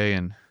away,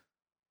 and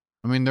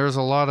I mean, there's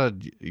a lot of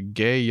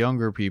gay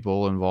younger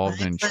people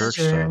involved in church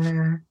stuff.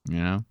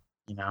 Yeah.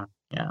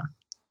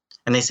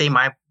 And they say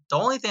the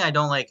only thing I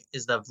don't like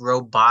is the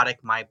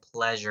robotic "my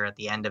pleasure" at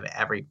the end of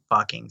every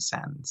fucking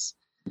sentence.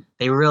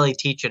 They really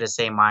teach you to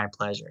say "my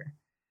pleasure,"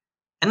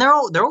 and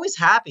they're always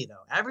happy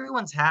though.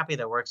 Everyone's happy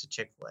that works at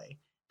Chick-fil-A.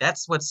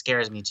 That's what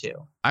scares me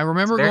too. I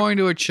remember going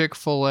to a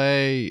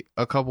Chick-fil-A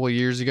a couple of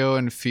years ago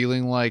and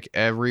feeling like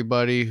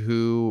everybody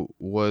who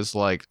was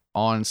like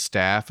on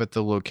staff at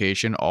the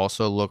location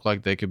also looked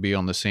like they could be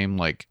on the same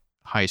like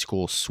high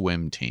school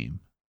swim team.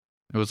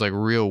 It was like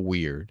real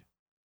weird.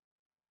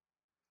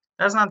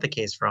 That's not the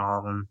case for all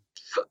of them.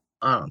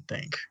 I don't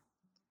think.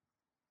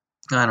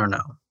 I don't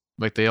know.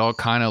 Like they all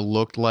kind of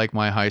looked like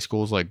my high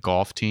school's like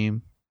golf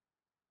team.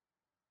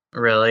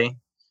 Really?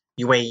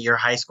 Your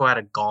high school had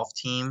a golf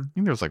team? I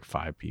think there was like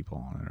 5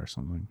 people on it or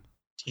something.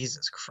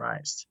 Jesus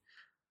Christ.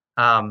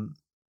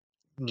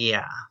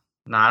 Yeah.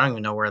 No, I don't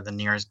even know where the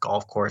nearest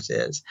golf course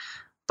is.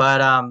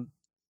 But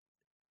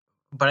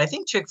I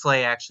think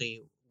Chick-fil-A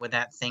actually, when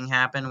that thing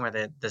happened where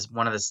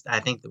I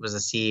think it was the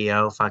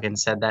CEO fucking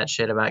said that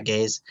shit about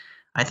gays,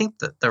 I think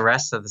the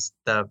rest of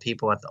the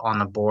people on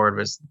the board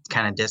was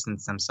kind of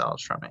distanced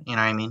themselves from it. You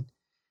know what I mean?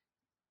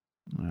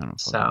 I don't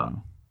So,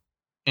 know.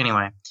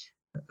 Anyway,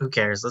 who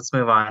cares? Let's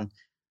move on.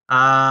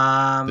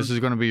 This is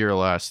going to be your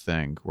last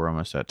thing. We're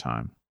almost at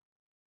time.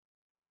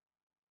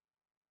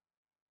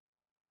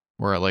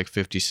 We're at like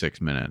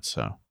 56 minutes,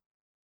 so.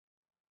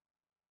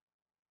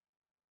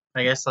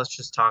 I guess let's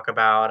just talk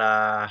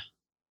about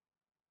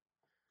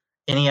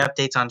any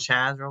updates on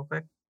Chaz real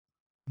quick.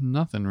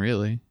 Nothing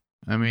really.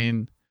 I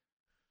mean,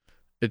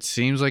 it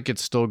seems like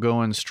it's still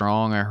going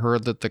strong. I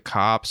heard that the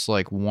cops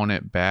like want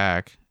it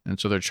back, and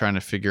so they're trying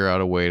to figure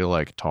out a way to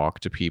like talk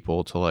to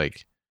people to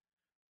like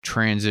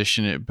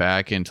transition it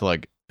back into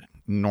like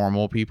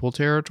normal people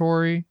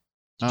territory.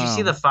 Did you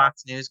see the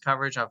Fox News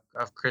coverage of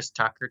Chris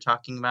Tucker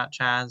talking about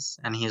Chaz,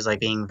 and he's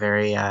like being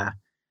very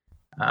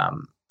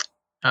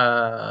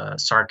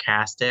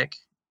sarcastic?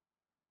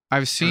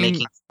 I've seen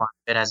making fun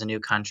of it as a new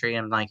country.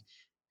 I'm like,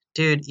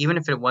 dude, even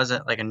if it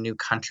wasn't like a new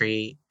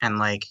country, and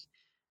like,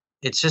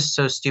 it's just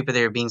so stupid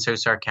they were being so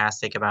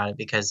sarcastic about it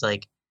because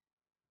like,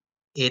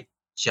 it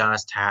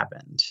just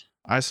happened.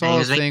 I saw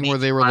a thing where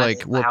they were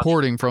like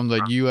reporting from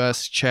the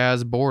U.S.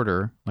 Chaz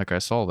border. Like I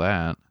saw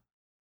that.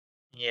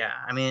 Yeah,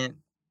 I mean,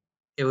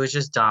 it was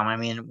just dumb. I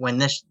mean,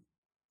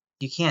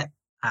 you can't.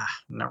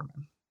 Never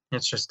mind.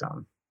 It's just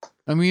dumb.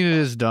 I mean, it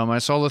is dumb. I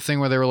saw the thing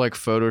where they were like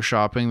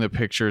photoshopping the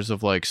pictures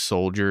of like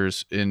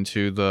soldiers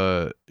into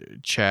the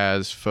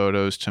Chaz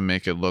photos to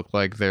make it look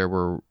like there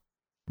were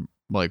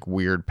like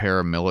weird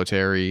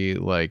paramilitary,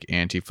 like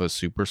Antifa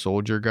super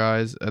soldier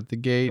guys at the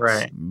gates.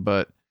 Right.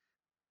 But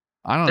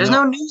I don't know. There's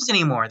no news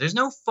anymore. There's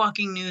no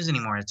fucking news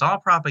anymore. It's all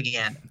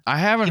propaganda. I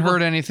haven't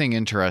heard anything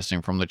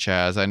interesting from the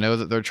Chaz. I know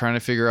that they're trying to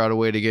figure out a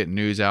way to get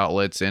news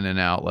outlets in and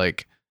out,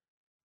 like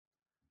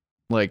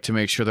to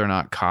make sure they're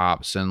not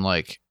cops and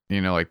like,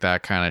 like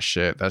that kind of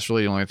shit. That's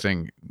really the only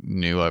thing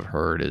new I've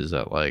heard is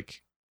that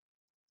like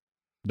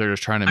they're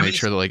just trying to make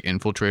sure that like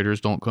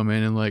infiltrators don't come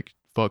in and like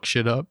fuck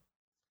shit up.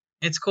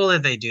 It's cool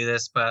that they do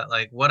this, but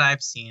like what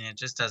I've seen, it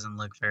just doesn't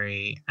look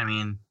very. I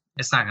mean,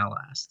 it's not gonna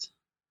last.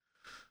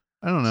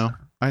 I don't know.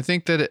 I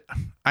think that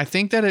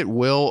it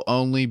will,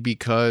 only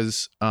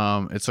because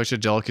it's such a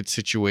delicate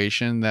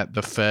situation that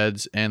the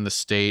feds and the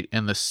state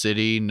and the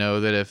city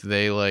know that if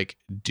they like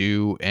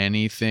do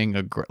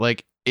anything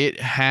like it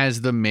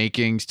has the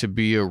makings to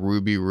be a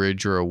Ruby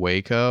Ridge or a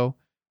Waco,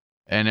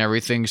 and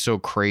everything's so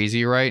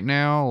crazy right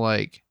now.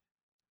 Like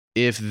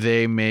if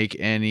they make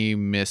any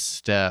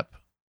misstep,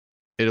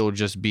 it'll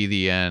just be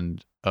the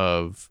end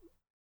of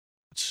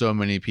so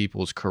many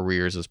people's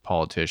careers as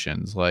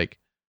politicians. Like,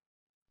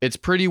 it's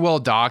pretty well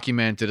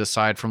documented,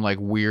 aside from like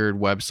weird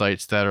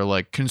websites that are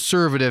like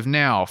conservative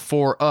now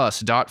for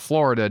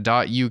us.florida.uk,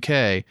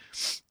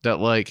 that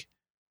like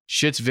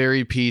shit's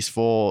very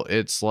peaceful.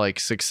 It's like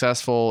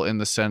successful in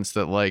the sense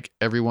that like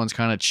everyone's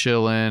kind of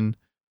chilling.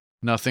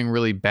 Nothing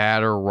really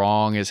bad or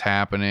wrong is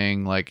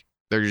happening. Like,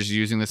 they're just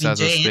using this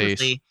as a space.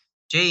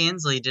 Jay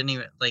Inslee didn't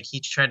even, like, he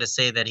tried to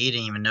say that he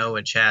didn't even know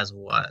what Chaz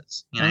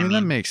was. You know I what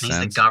mean, that makes He's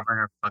sense. the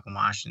governor of fucking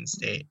Washington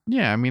State.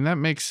 Yeah, I mean, that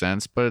makes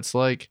sense, but it's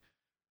like,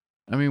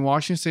 I mean,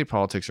 Washington State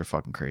politics are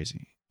fucking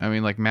crazy. I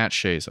mean, like, Matt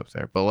Shea's up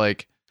there, but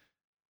like,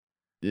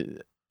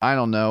 I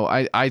don't know.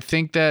 I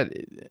think that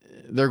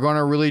they're going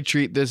to really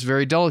treat this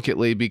very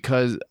delicately,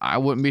 because I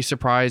wouldn't be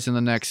surprised in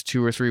the next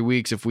 2 or 3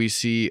 weeks if we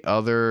see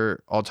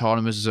other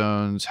autonomous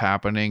zones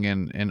happening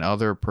in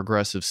other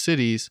progressive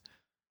cities.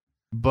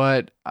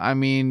 But I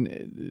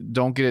mean,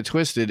 don't get it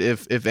twisted.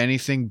 If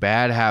anything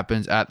bad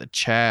happens at the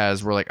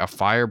Chaz, where like a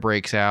fire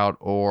breaks out,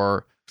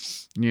 or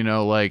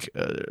like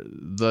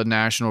the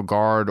National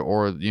Guard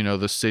or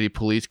the city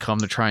police come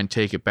to try and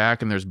take it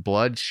back, and there's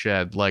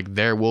bloodshed, like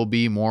there will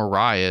be more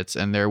riots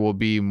and there will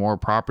be more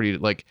property,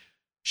 like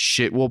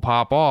shit will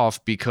pop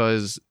off,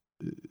 because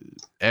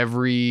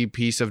every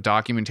piece of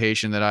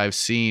documentation that I've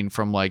seen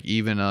from like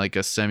even like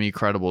a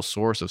semi-credible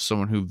source of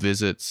someone who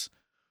visits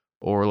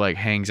or like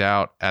hangs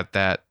out at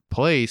that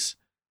place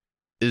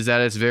is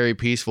that it's very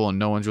peaceful and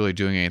no one's really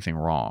doing anything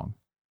wrong.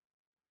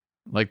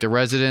 Like, the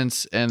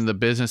residents and the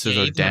businesses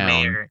are even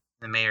down.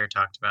 The mayor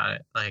talked about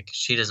it. Like,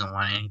 she doesn't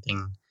want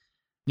anything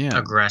Yeah,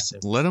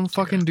 aggressive. let them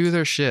fucking do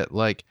their shit.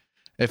 Like,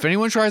 if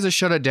anyone tries to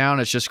shut it down,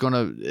 it's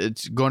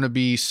gonna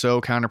be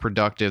so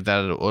counterproductive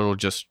that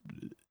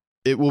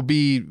it will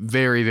be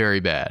very, very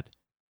bad.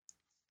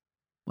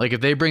 Like,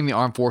 if they bring the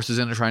armed forces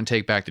in to try and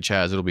take back the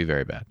Chaz, it'll be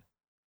very bad.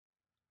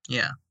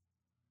 Yeah.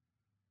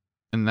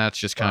 And that's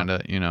just kind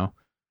of,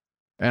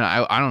 and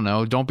I don't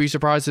know. Don't be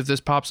surprised if this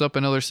pops up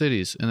in other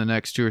cities in the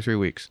next 2 or 3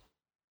 weeks.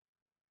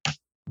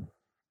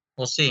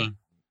 We'll see.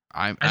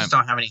 I just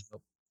don't have any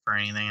hope for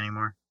anything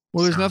anymore.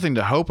 Well, there's nothing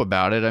to hope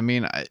about it. I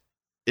mean,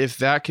 if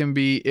the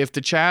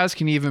Chaz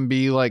can even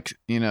be like,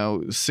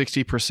 60%,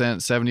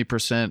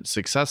 70%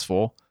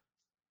 successful,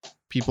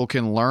 people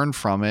can learn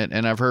from it.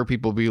 And I've heard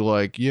people be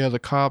like, yeah, the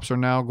cops are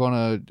now going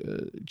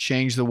to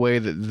change the way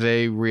that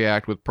they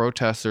react with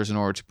protesters in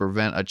order to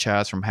prevent a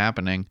Chaz from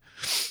happening,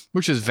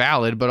 which is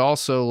valid. But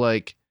also,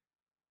 like,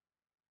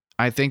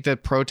 I think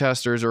that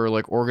protesters or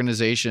like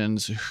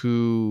organizations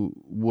who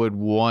would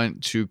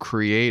want to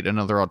create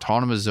another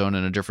autonomous zone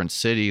in a different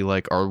city,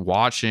 like, are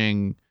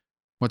watching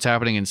what's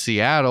happening in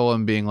Seattle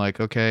and being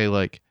like, okay,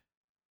 like,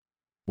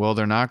 well,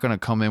 they're not going to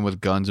come in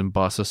with guns and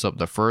bust us up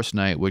the first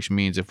night, which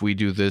means if we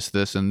do this,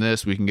 this, and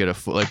this, we can get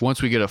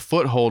once we get a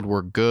foothold,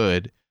 we're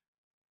good.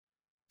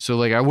 So,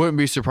 like, I wouldn't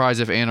be surprised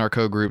if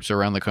anarcho groups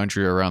around the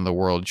country or around the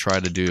world try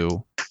to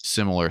do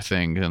similar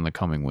things in the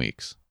coming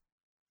weeks.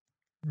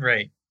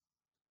 Right.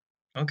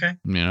 Okay.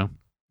 Yeah,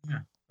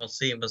 we'll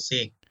see.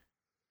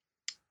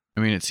 I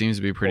mean, it seems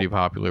to be pretty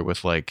popular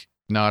with like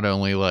not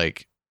only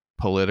like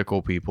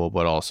political people,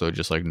 but also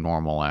just like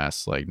normal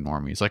ass like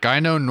normies. Like, I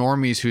know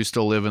normies who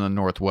still live in the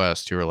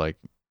Northwest who are like,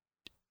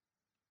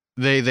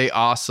 they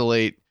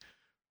oscillate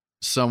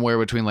somewhere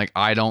between like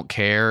I don't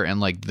care and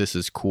like this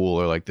is cool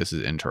or like this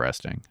is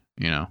interesting.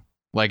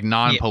 Like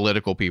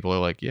non-political people are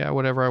like, yeah,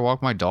 whatever. I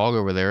walk my dog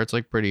over there. It's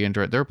like pretty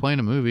interesting. They're playing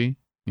a movie.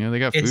 They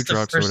got food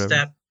trucks or whatever. It's the first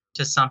step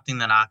to something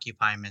that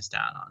Occupy missed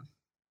out on.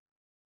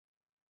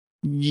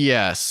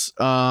 Yes.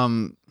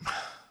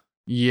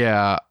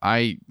 Yeah,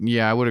 I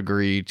would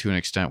agree to an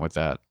extent with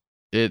that.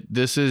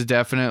 This is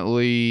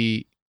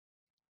definitely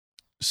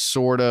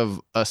sort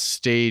of a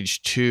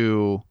stage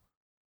 2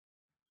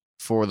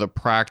 for the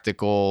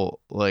practical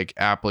like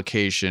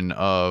application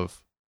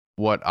of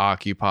what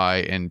Occupy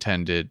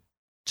intended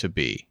to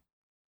be.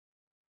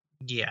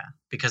 Yeah,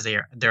 because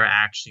they're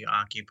actually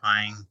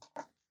occupying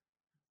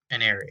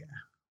an area.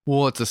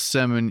 Well, it's a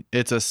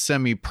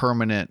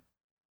semi-permanent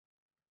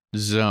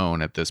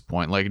zone at this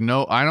point. Like,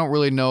 no, I don't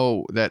really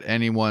know that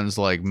anyone's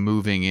like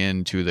moving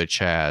into the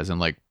Chaz and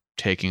like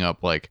taking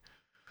up like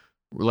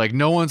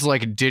no one's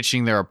like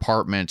ditching their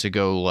apartment to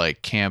go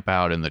like camp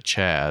out in the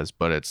Chaz,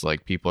 but it's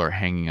like people are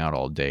hanging out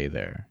all day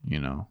there,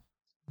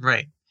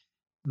 Right.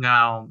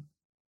 Now,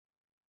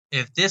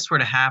 if this were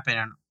to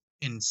happen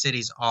in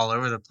cities all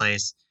over the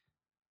place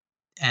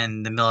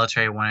and the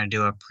military want to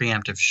do a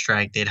preemptive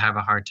strike, they'd have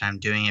a hard time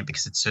doing it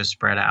because it's so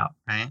spread out,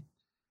 right?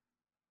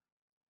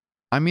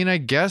 I mean, I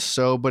guess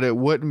so, but it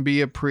wouldn't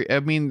be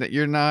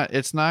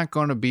it's not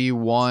going to be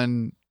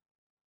one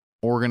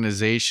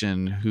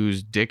organization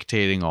who's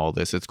dictating all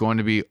this. It's going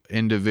to be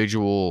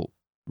individual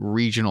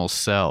regional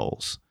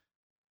cells.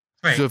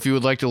 Right. So if you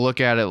would like to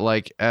look at it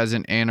like as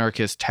an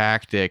anarchist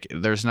tactic,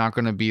 there's not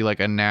going to be like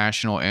a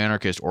national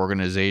anarchist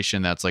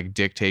organization that's like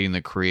dictating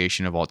the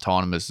creation of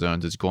autonomous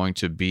zones. It's going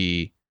to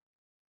be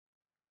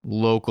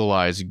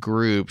localized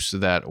groups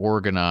that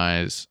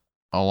organize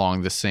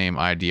along the same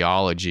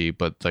ideology,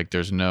 but like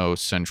there's no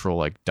central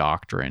like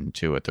doctrine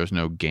to it. There's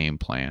no game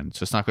plan.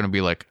 So it's not going to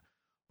be like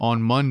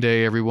on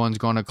Monday everyone's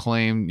going to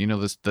claim, you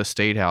know, the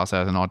state house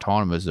as an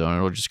autonomous zone.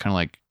 It'll just kind of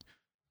like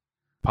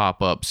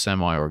pop up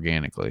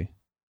semi-organically.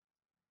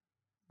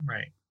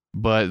 Right.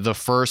 But the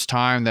first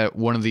time that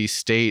one of these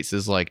states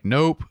is like,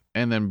 nope,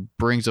 and then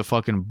brings a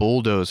fucking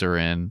bulldozer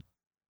in,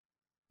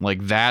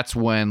 like that's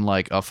when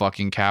like a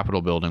fucking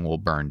Capitol building will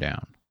burn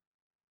down.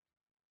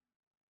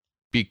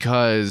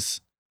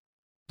 Because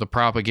the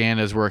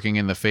propaganda is working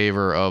in the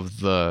favor of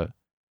the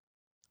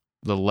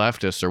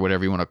leftists or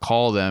whatever you want to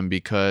call them,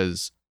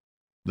 because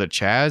the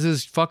Chaz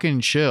is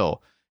fucking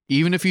chill.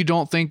 Even if you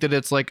don't think that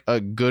it's like a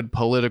good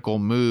political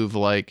move,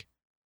 like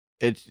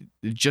it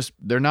just,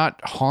 they're not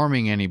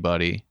harming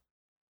anybody.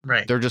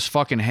 Right. They're just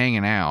fucking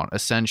hanging out,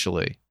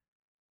 essentially.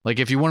 Like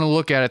if you want to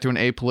look at it through an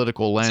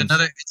apolitical lens.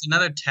 It's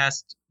another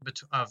test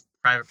of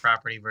private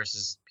property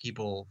versus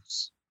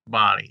people's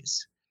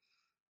bodies,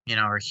 you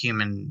know, or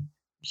human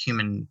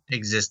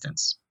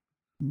existence.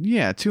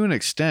 Yeah, to an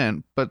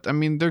extent. But I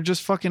mean, they're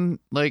just fucking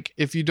like,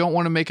 if you don't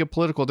want to make it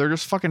political, they're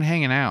just fucking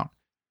hanging out.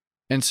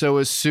 And so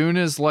as soon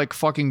as like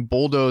fucking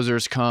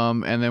bulldozers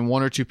come and then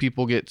one or two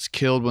people gets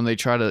killed when they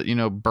try to, you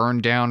know,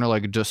 burn down or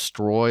like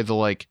destroy the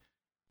like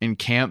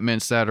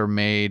encampments that are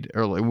made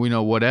or like, you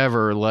know,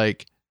 whatever,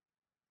 like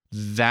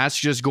that's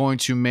just going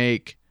to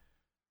make,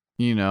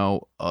 you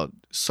know,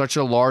 such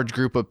a large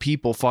group of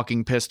people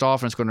fucking pissed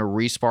off, and it's going to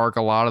respark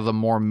a lot of the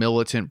more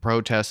militant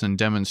protests and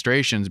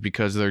demonstrations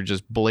because they're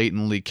just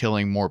blatantly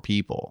killing more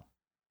people.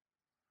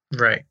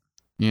 Right.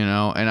 You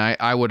know, and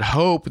I would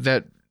hope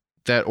that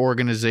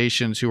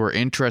organizations who are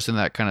interested in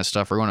that kind of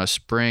stuff are going to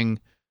spring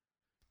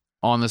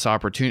on this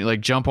opportunity,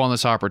 like jump on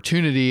this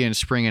opportunity and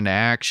spring into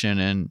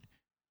action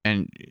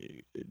and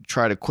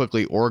try to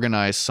quickly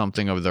organize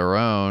something of their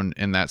own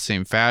in that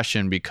same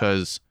fashion,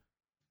 because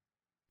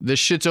this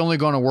shit's only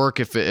going to work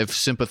if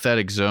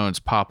sympathetic zones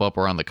pop up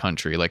around the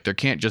country. Like there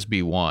can't just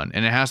be one,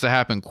 and it has to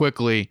happen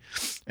quickly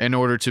in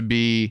order to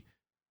be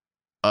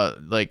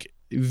like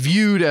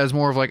viewed as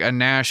more of like a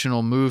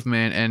national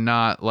movement and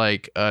not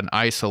like an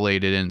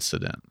isolated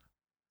incident.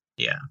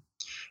 Yeah.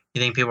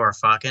 You think people are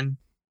fucking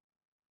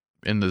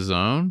In the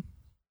zone?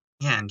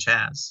 Yeah, in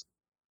Chaz.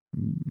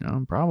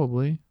 No,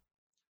 probably.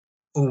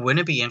 Oh,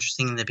 wouldn't it be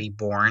interesting to be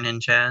born in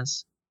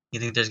Chaz? You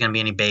think there's gonna be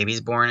any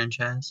babies born in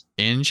Chaz?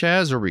 In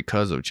Chaz or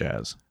because of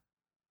Chaz?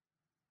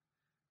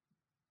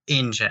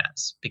 In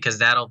Chaz, because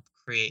that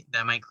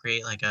might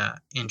create like a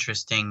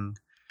interesting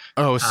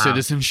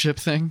citizenship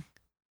thing.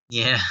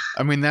 Yeah.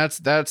 I mean,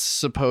 that's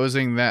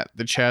supposing that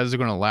the Chaz are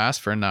going to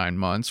last for 9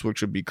 months,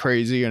 which would be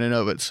crazy in and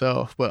of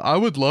itself. But I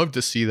would love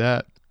to see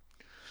that.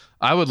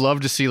 I would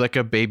love to see like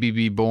a baby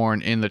be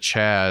born in the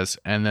Chaz,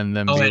 and then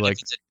them be like,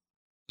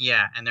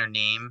 and their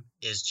name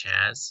is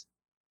Chaz.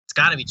 It's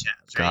got to be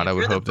Chaz, right? God, I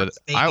would hope that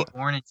baby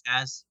born in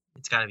Chaz,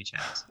 it's got to be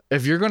Chaz.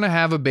 If you're going to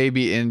have a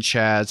baby in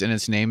Chaz and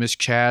its name is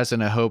Chaz,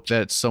 and I hope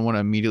that someone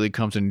immediately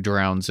comes and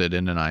drowns it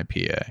in an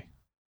IPA.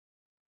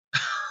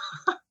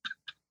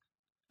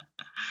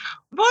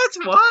 What?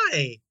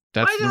 Why?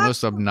 That's the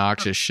most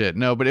obnoxious shit.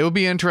 No, but it would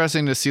be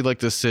interesting to see like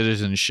the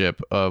citizenship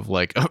of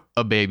like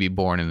a baby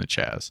born in the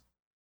Chaz.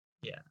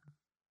 Yeah.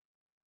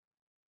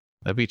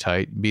 That'd be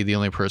tight. Be the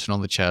only person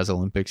on the Chaz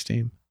Olympics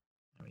team.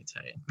 Let me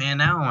tell you. Man,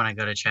 now I want to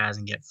go to Chaz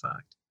and get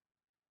fucked.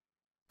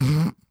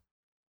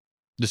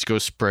 Just go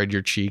spread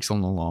your cheeks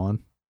on the lawn.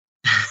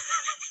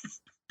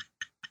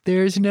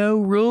 There's no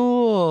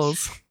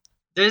rules.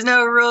 There's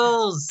no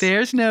rules.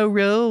 There's no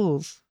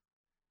rules.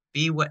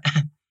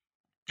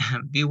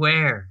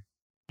 Beware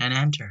and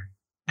enter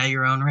at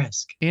your own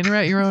risk. Enter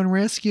at your own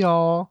risk,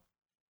 y'all.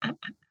 All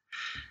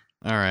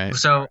right.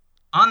 So,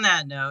 on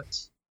that note,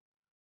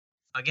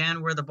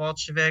 again, we're the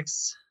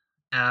Bolsheviks.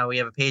 We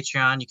have a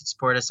Patreon you can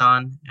support us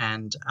on.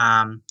 And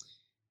if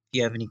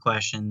you have any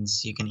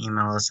questions, you can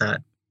email us at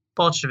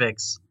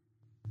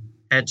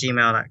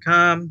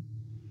bolsheviks@gmail.com.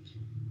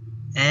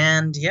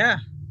 And yeah,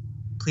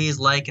 please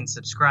like and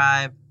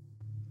subscribe.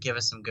 Give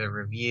us some good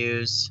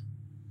reviews.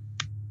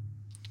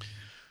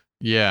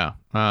 Yeah.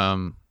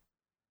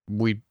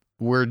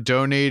 We're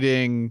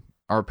donating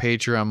our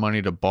Patreon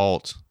money to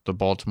BALT, the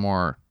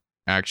Baltimore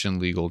Action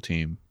Legal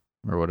Team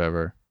or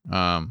whatever.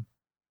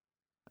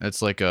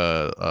 It's like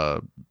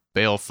a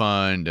bail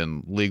fund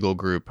and legal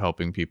group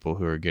helping people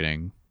who are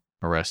getting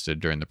arrested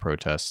during the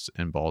protests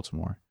in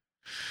Baltimore.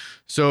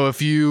 So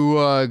if you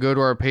go to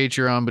our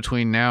Patreon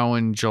between now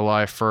and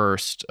July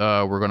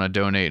 1st, we're going to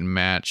donate and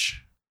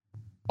match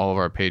all of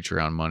our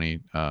Patreon money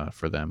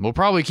for them. We'll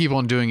probably keep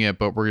on doing it,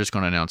 but we're just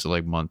going to announce it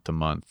like month to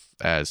month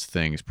as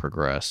things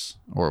progress,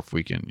 or if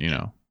we can,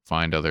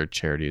 find other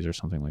charities or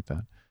something like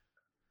that.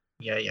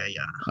 Yeah.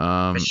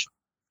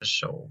 For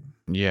sure.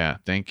 Yeah,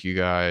 thank you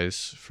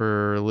guys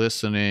for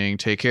listening.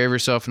 Take care of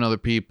yourself and other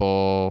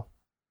people.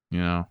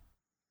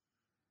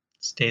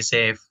 Stay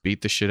safe.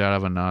 Beat the shit out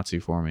of a Nazi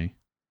for me.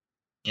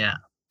 Yeah.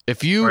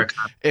 If Or you a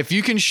cop. if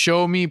you can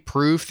show me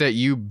proof that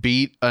you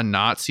beat a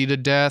Nazi to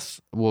death,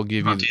 we'll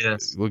give Don't do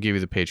this. we'll give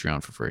you the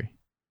Patreon for free.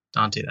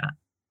 Don't do that.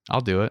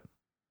 I'll do it.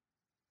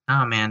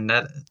 Oh man,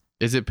 that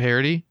Is it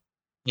parody?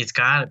 it's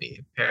gotta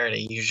be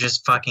parody. You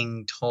just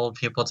fucking told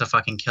people to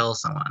fucking kill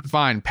someone.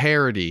 Fine,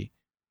 parody.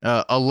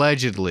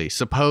 Allegedly,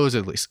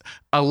 supposedly,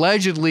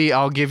 allegedly,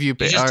 I'll give you.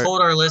 You just told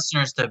our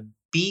listeners to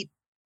beat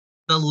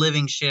the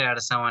living shit out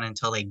of someone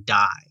until they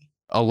die.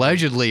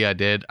 Allegedly, I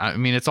did. I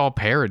mean, it's all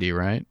parody,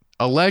 right?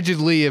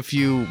 Allegedly, if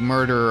you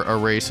murder a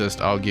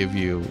racist, I'll give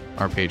you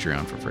our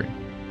Patreon for free.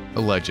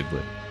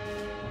 Allegedly.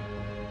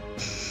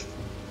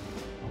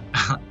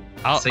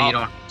 So you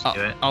don't have to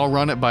do it. I'll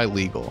run it by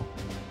legal.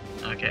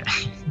 Okay.